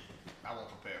 Shit. I wasn't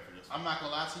prepared for this. I'm not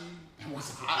gonna lie to you. I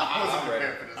wasn't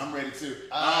prepared for this. I'm ready too.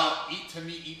 To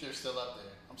me, Ether's still up there.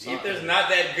 I'm sorry. Ether's not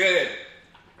that good.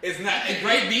 It's not a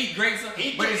great beat, great song,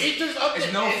 but Ether's up there.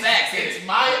 it's no facts. It's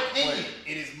my opinion.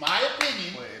 It is my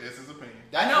opinion. Wait, this is opinion.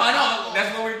 I know.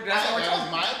 That's what we're That talking is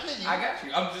about. my opinion. I got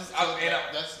you.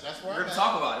 That's where We're I'm gonna at.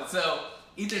 talk about it. So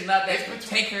Ether's not that. It's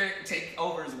Take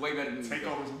over is way better than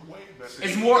Takeover's way better.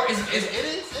 It's more. It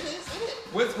is.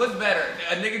 What's better?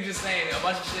 A nigga just saying a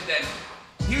bunch of shit that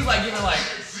he was like giving like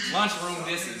lunchroom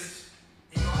disses,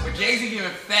 but Jay-Z giving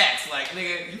facts like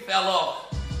nigga you fell off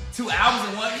 2 albums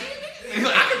in one. He's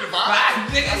like, I can divide.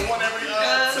 nigga. That's one every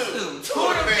two. Two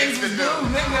of them things was new,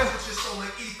 nigga.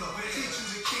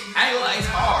 I ain't gonna lie, it's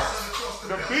hard.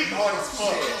 The beat hard as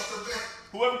fuck.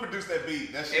 Whoever produced that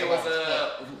beat, that shit It was hard as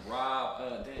fuck.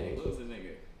 Rob. Dang, what was the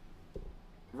nigga?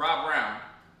 Rob Brown.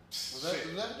 Was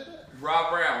that? Rob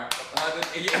Brown.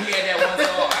 He had that one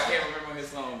song. I can't remember his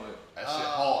song, but That shit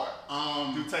hard.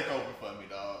 Do Takeover for me,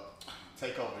 dog.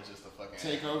 Takeover is just a fucking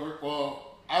Takeover.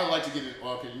 Well, I would like to get it.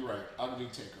 Well, okay, you're right. I'll do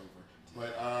Takeover.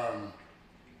 But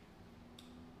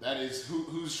that is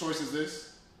whose choice is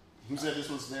this? Who said this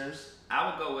was theirs? I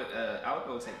would go with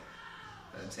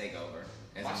Takeover.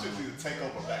 As My a- shit either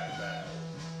Takeover back to back.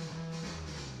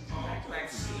 Back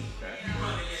to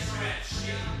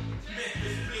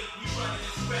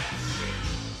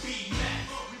beat,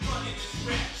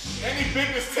 And he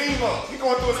big this team up. He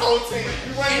going through his whole team.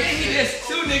 He running And then this he shit. just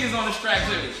 2 niggas on this track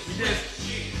too. He just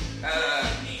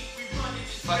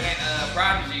fucking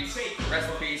Prodigy, rest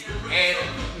in peace, and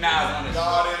Nas on it.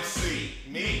 God MC,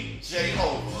 me,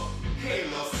 Jehovah. Hey,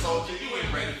 little soldier, you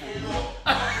ain't ready for war.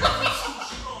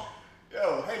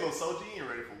 Yo, hey, little soldier, you ain't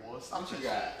ready for war. Stop What you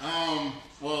got?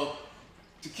 Well,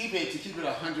 to keep it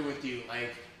 100 with you,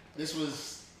 like this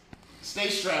was Stay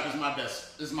Strapped is my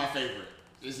best. Is my favorite.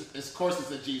 Of course, it's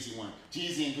a Jeezy one.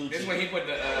 Jeezy and Gucci. This is when he put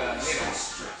the hit on. This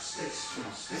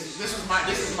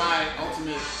is my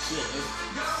ultimate shit.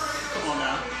 Come on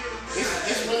now.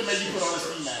 This really made you put on the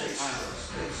ski mask.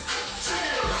 Honestly.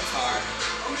 It's hard.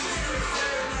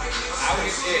 I would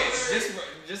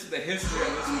just the history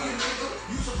of this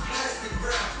one.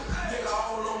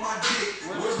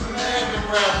 Where's the man, the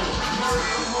rapper?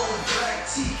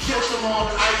 Killed him on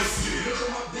ice.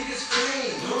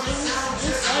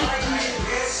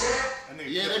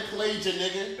 Yeah, they played you,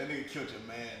 nigga. That nigga killed your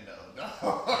man, though.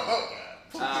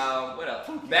 What else?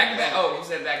 Back to back. Oh, you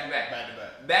said back to back. Back to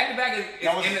back. Back to back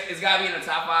it's got to be in the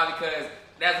top 5 because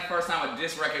that's the first time a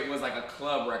diss record was like a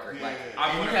club record. Yeah. Like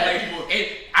And you had people-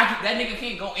 that nigga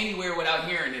can't go anywhere without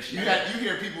hearing this shit. You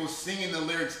hear people singing the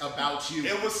lyrics about you.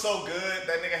 It was so good.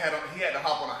 That nigga had to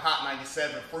hop on a Hot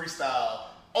 97 freestyle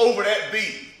over that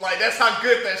beat. Like, that's how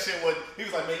good that shit was. He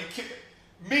was like, man,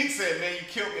 Meek said, man, you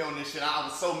killed me on this shit. I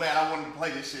was so mad I wanted to play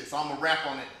this shit, so I'm gonna rap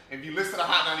on it. If you listen to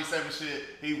Hot 97 shit,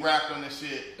 he rapped on this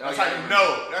shit. That's how you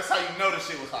know. That's how you know the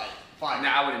shit was hype. fight. Nah,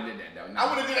 I wouldn't did that though. I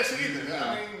wouldn't did that shit either. No.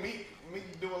 I mean,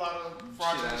 Meek do a lot of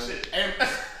fraudulent shit. And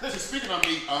listen, speaking of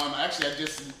Meek, actually, I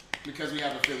just because we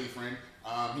have a Philly friend,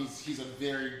 he's a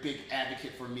very big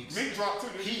advocate for Meek. Meek dropped too.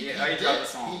 Didn't he? Yeah, he dropped a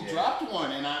song. He Yeah. dropped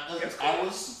one, and I cool.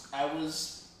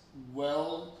 was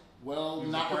well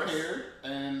not impressed? prepared,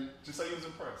 and Just say you was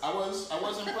impressed. I was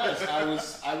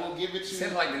impressed. I will give it to.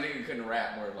 Seems like the nigga couldn't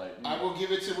rap or like. I will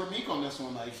give it to Rameek on this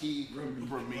one. Like he,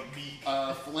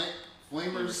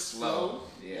 Flamer's slow.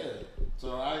 Yeah.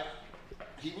 So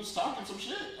he was talking some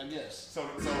shit, I guess. So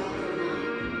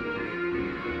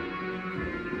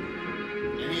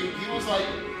And he was like,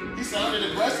 he sounded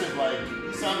aggressive, like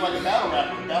he sounded like a battle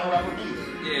rapper Meek.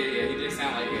 Yeah, he did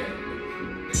sound like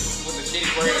with the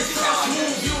shitty braids, he sound like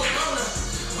that. You a goner.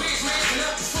 Wigs matching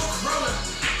up before Corona.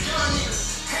 Young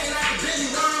niggas hanging out the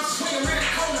Bentley rhymes, swinging around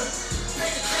the corner.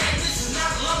 Pay the tag, this is not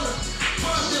loner.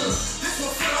 Drug dealer, this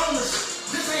one for owners.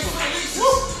 This ain't for leases.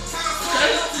 Time for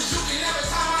up this you can every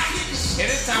time I keep it.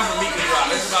 It is time for Meek to drop.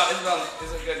 It's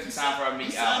a good time for a Meek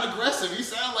He sound album. aggressive. He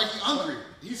sound like he hungry.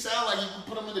 He sound like you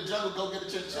put him in the jungle, go get a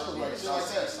chinchilla, like shit like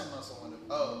that. Something else I wonder.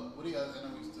 Oh, what do you guys? I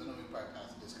know we probably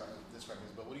passed this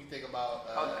records, but what do you think about?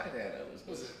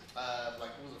 Was it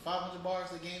like was it 500 bars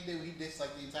the game did? Where he dissed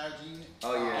like the entire G unit.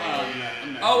 Oh yeah.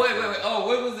 I'm not Oh wait. Oh,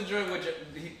 what was the joint with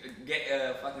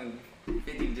fucking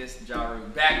 50 just Ja Rule?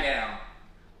 Back Down.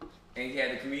 And he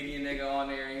had the comedian nigga on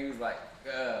there, and he was like,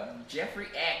 Jeffrey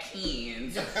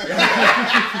Atkins.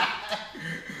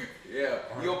 Yeah,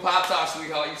 you a pop top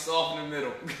sweetheart, you soft in the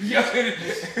middle.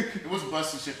 It was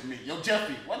busting shit for me. Yo,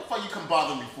 Jeffrey, why the fuck you come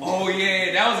bother me for? Oh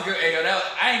yeah, that was a good. Hey,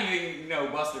 I ain't even know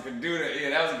Buster could do that. Yeah,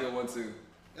 that was a good one too.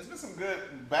 there's been some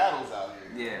good battles out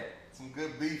here. Yeah, Some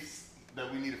good beefs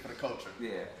that we needed for the culture.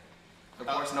 yeah. Of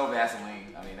course, no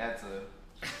Vaseline. I mean, that's a.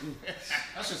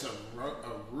 That's just a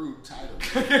rude title.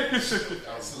 A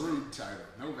rude title.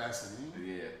 No Vaseline.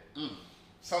 Yeah.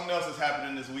 Something else is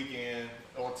happening this weekend,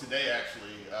 or today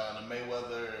actually, the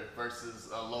Mayweather versus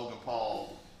Logan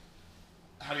Paul.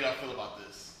 How do y'all feel about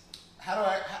this?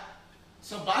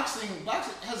 So boxing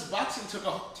took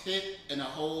a hit in a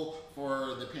hole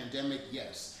for the pandemic?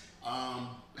 Yes.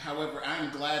 However, I'm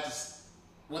glad to,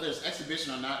 whether it's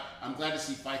exhibition or not, I'm glad to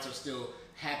see fights are still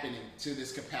happening to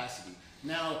this capacity.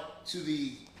 Now, do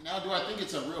I think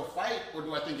it's a real fight, or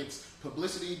do I think it's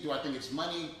publicity? Do I think it's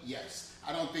money? Yes.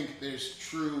 I don't think there's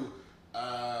true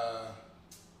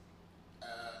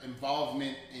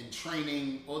involvement in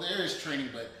training. Well, there is training,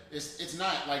 but it's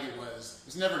not like it was.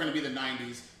 It's never going to be the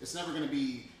 90s. It's never going to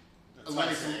be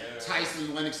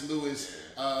Tyson, Lennox Lewis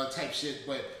type shit.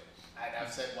 But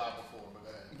I've said why before, but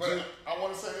go ahead. But I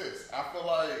want to say this. I feel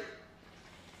like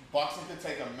boxing could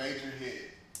take a major hit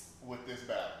with this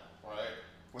battle, right?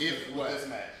 With this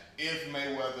match. If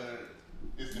Mayweather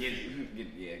is defeated.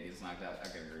 Gets knocked out. I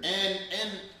can agree.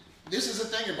 And this is a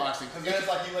thing in boxing. Because then it's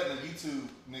like you letting a YouTube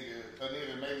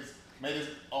nigga made his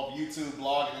off YouTube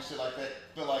blogging and shit like that,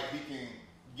 feel like he can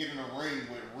get in a ring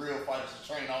with real fighters to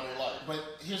train all their life. But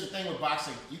here's the thing with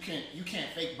boxing: you can't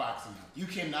fake boxing. You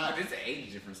cannot. But there's an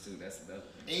age difference too. That's the other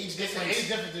thing. Age difference,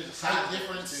 there's a height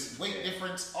difference, weight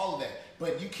difference, all of that.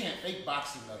 But you can't fake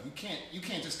boxing though. You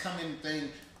can't just come in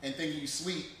and think you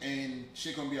sweet and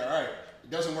shit gonna be all right. It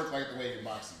doesn't work like the way you're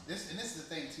boxing. This is the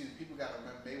thing too. People got to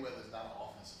remember Mayweather's not an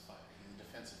offensive fighter. He's a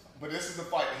defensive fighter. But this is the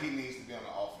fight that he needs to be on the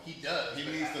offense. He does. He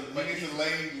needs to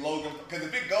lay Logan, because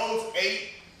if it goes a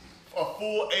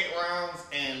full 8 rounds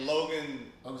and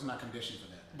Logan. Logan's not conditioned for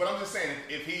that. But I'm just saying,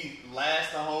 if he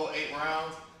lasts the whole 8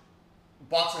 rounds,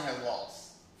 boxing has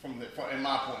lost from in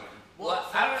my point of view. Well,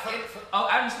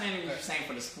 I understand what you're saying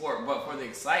for the sport, but for the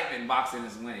excitement, boxing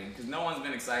is winning because no one's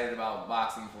been excited about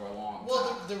boxing for a long time. Well,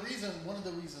 one of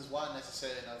the reasons why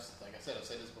necessarily, and I've said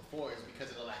this before, is because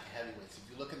of the lack of heavyweights. If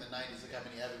you look in the 90s, look how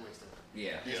many heavyweights there were.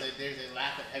 Yeah. There's a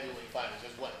lack of heavyweight fighters.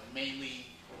 There's mainly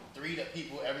 3 that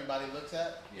everybody looks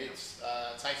at. Yeah. It's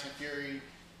Tyson Fury,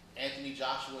 Anthony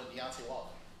Joshua, and Deontay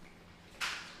Wilder.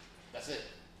 That's it.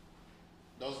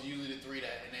 Those are usually the 3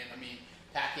 that, and then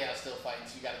Pacquiao's still fighting.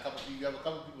 So you have a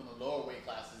couple people in the lower weight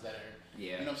classes that are,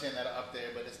 you know what I'm saying, that are up there,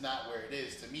 but it's not where it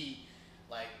is. To me,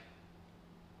 like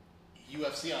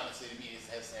UFC, honestly, to me has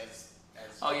passed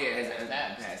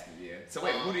it, yeah. So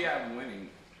wait, who do you have winning?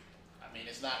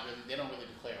 It's not really. They don't really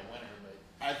declare a winner, but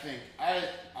I think I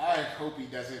hope he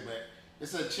does it, but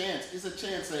it's a chance. It's a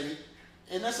chance that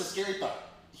and that's a scary thought.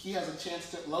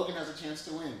 Logan has a chance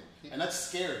to win, and that's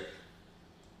scary.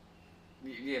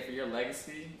 Yeah, for your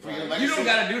legacy. For your legacy, you don't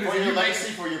gotta do this. For your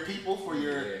legacy, for your people, for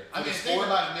your. Yeah. Think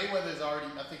about it. Mayweather's already.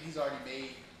 I think he's already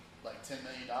made like $10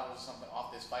 million or something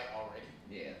off this fight already.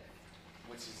 Yeah.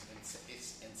 Which is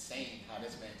it's insane how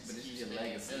this man just But this is keeps your making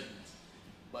legacy. millions.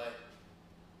 But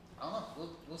I don't know.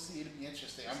 We'll see. It'll be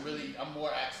interesting. I'm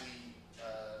more actually.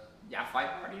 Y'all fight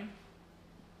partying?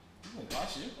 We'll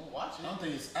watch it. We'll watch it. I don't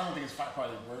think it's fight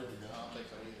party worthy though. I don't think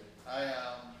so either.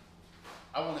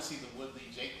 I want to see the Woodley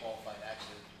Jake Paul fight.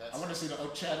 Actually, I want to see the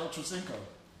Chad Ochocinco.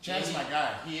 Chad is my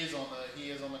guy. He is on the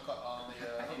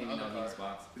I didn't even know he was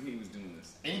boxing. He was doing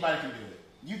this. Anybody can do it.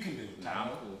 You can do it. Nah, I'm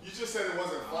cool. You just said it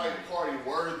wasn't fight party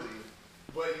worthy,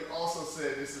 but you also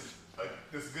said this is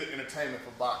good entertainment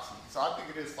for boxing. So I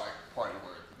think it is fight party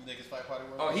worthy. You think it's fight party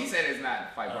worthy? Oh, he said it's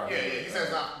not fight party. Yeah, he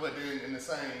says not, but then in the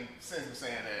same sense of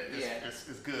saying that it's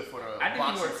good for the I think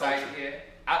boxing people were excited. culture.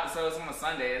 Yeah. So it's on a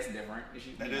Sunday. That's different.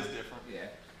 That is different. Yeah.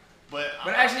 But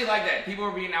But I actually like that. People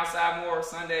are being outside more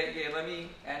Sunday. Yeah, let me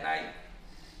at night.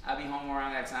 I'll be home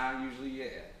around that time usually. Yeah.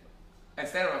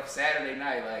 Instead of a Saturday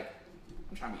night, like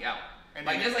I'm trying to be out. And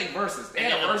Like then- there's like versus. They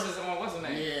had a versus on what's his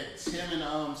name? Yeah, Tim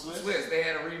and Swiss. Swiss. They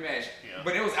had a rematch. Yeah.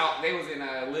 But it was out. They was in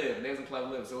Live. They was in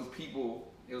Club Live. So it was people.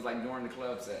 It was like during the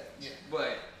club set. Yeah.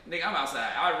 But nigga, I'm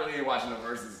outside. I really ain't watching the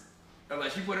versus.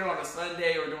 Unless you put it on a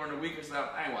Sunday or during the week or something,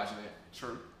 I ain't watching it.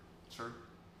 True.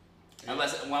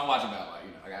 Unless when I'm watching Battle,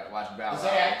 I gotta watch Battle.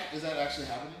 Is that actually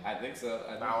happening? I think so.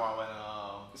 I think Now I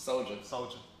went Soldier.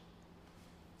 Soldier.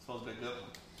 Supposed to be a good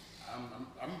one.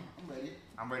 I'm ready.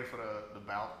 I'm ready for the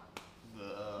bout.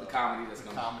 The comedy that's the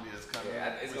coming. comedy that's coming.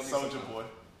 Yeah, it's with gonna be Soldier some Boy.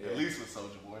 Yeah. At least with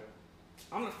Soldier Boy.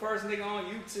 I'm the first nigga on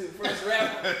YouTube, first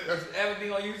rapper ever be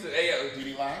on YouTube. Hey yo, Did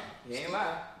he lie? he ain't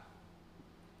lying.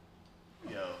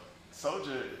 Yo,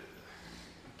 Soldier.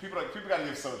 People gotta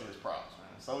give Soldier his props,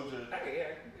 man. Soldier Yeah.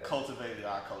 cultivated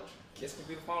our culture. Kiss Me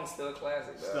Through the Phone is still a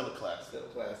classic. Bro. Still a classic. Still a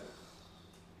classic.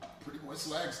 Pretty Boy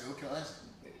Swag still classic.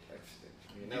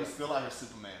 You He know, was still out here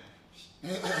Superman.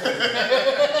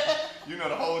 You know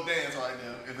the whole dance right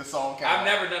now. If the song came I've out.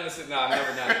 never done this. No, I've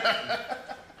never done it.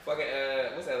 Fucking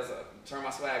what's that? Turn My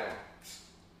Swag On.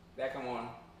 That come on.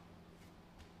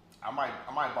 I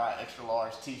might buy an extra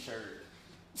large T-shirt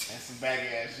and some baggy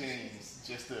ass jeans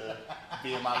just to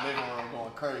be in my living room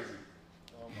going crazy.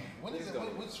 When is it?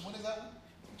 When is that one?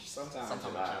 Sometime in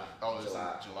Sometime July. Oh, it's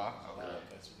July. July. Okay.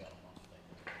 Okay, so we got a month.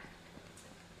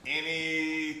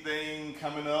 Anything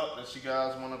coming up that you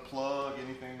guys want to plug?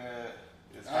 Anything that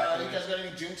is You happening? guys got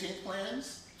any Juneteenth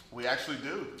plans? We actually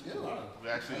do. We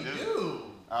actually do.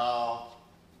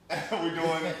 We're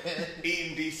doing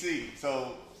Eaton DC.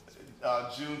 So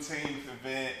Juneteenth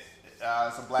event.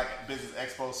 It's a Black Business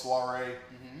Expo soiree.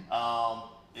 I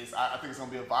think it's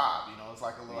gonna be a vibe. You know, it's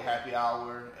like a little happy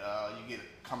hour. You get to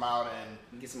come out and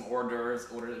You get some hors d'oeuvres,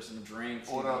 order some drinks.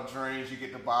 order up drinks. You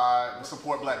get to buy,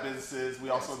 support Black businesses. We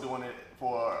also doing it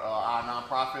for our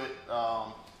nonprofit,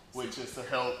 which is to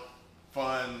help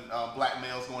fund Black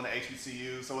males going to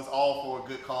HBCU. So it's all for a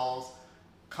good cause.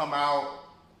 Come out,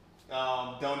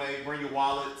 donate, bring your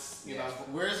wallets. You know,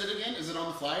 Where is it again? Is it on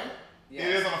the flyer? Yeah.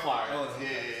 it is on the flyer. Oh, it's on the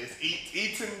It's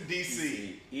Eaton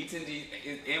DC. Eaton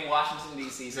in Washington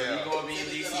D.C. So Yeah. you're gonna be in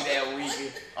D.C. that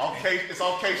week. Okay, it's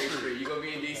on K Street. You're gonna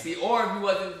be in D.C. Or if you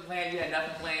wasn't planned, you had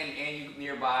nothing planned, and you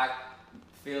nearby,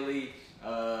 Philly,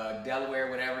 Delaware,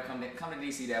 whatever, come to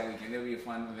D.C. that weekend. It'll be a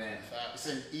fun event. It's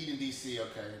in Eden, DC.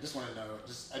 Okay, just want to know.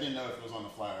 I didn't know if it was on the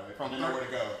flyer. I didn't know where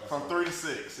to go. From 3 to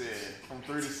 6, yeah. From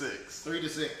 3 to 6. 3 to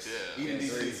 6. Yeah. Eden,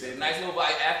 So DC. it's a nice little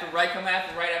bite right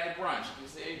after brunch. You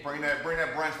see? Bring that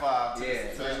brunch vibe to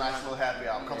Yeah. this nice little happy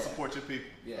hour. Come Yeah. support your people.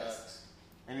 Yes.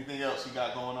 Anything else you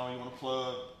got going on you want to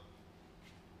plug?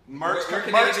 Where Merch can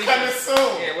they coming get these shirts?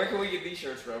 soon. Yeah, where can we get these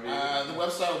shirts from? The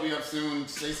website will be up soon.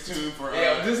 Stay tuned for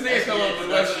This nigga come up with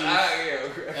Productions.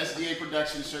 us. SDA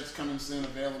Production shirts coming soon,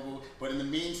 available. But in the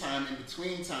meantime, in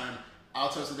between time, I'll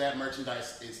toast to that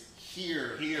merchandise is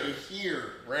here. Ready.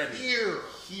 Here.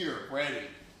 Ready.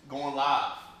 Going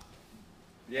live.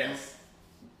 Yes.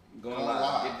 Going Going live.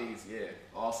 live. Get these, yeah.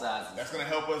 All sizes. That's gonna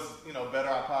help us, better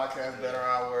our podcast, better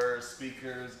our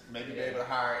speakers, maybe be Yeah. able to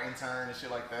hire an intern and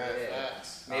shit like that. Yeah.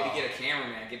 Facts. Maybe get a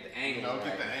cameraman, get the You angle. know, right.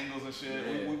 get the angles and shit.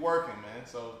 Yeah. We working, man.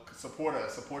 So support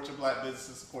us. Support your Black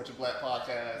businesses. Support your Black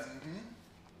podcast.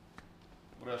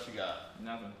 What else you got?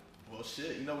 Nothing. Well,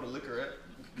 shit. You know where the liquor at?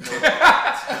 Alright,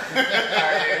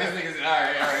 this nigga's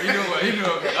alright. You doing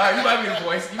okay. Alright, you might be the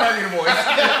voice. You might be the voice.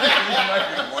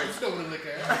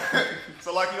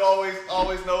 So like you always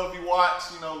know, if you watch,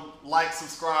 like,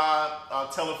 subscribe,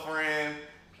 tell a friend,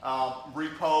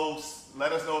 repost.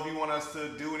 Let us know if you want us to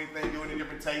do anything, do any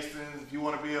different tastings. If you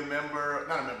want to be a member,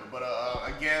 not a member, but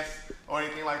a guest or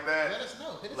anything like that. Let us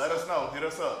know. Let us know. Hit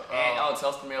us up. And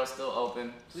Toaster Mail's still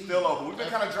open. Still open. We've been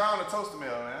kind of dry on the toaster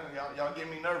mail, man. Y'all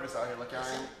getting me nervous out here, like y'all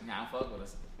ain't. Nah, fuck with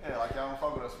us. Yeah, like y'all don't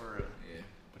fuck with us for real. Yeah.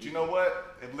 But But you know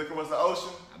what? If liquor was the ocean,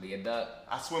 I'll be a duck.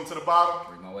 I swim to the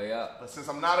bottom. Work my way up. But since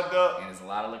I'm not a duck, And there's a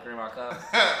lot of liquor in my cup.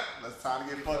 it's time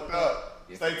to get fucked up.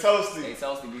 Yeah. Stay toasty. Stay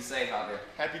toasty. Be safe out there.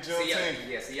 Happy See y'all. Juneteenth.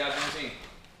 Yeah, see y'all Juneteenth.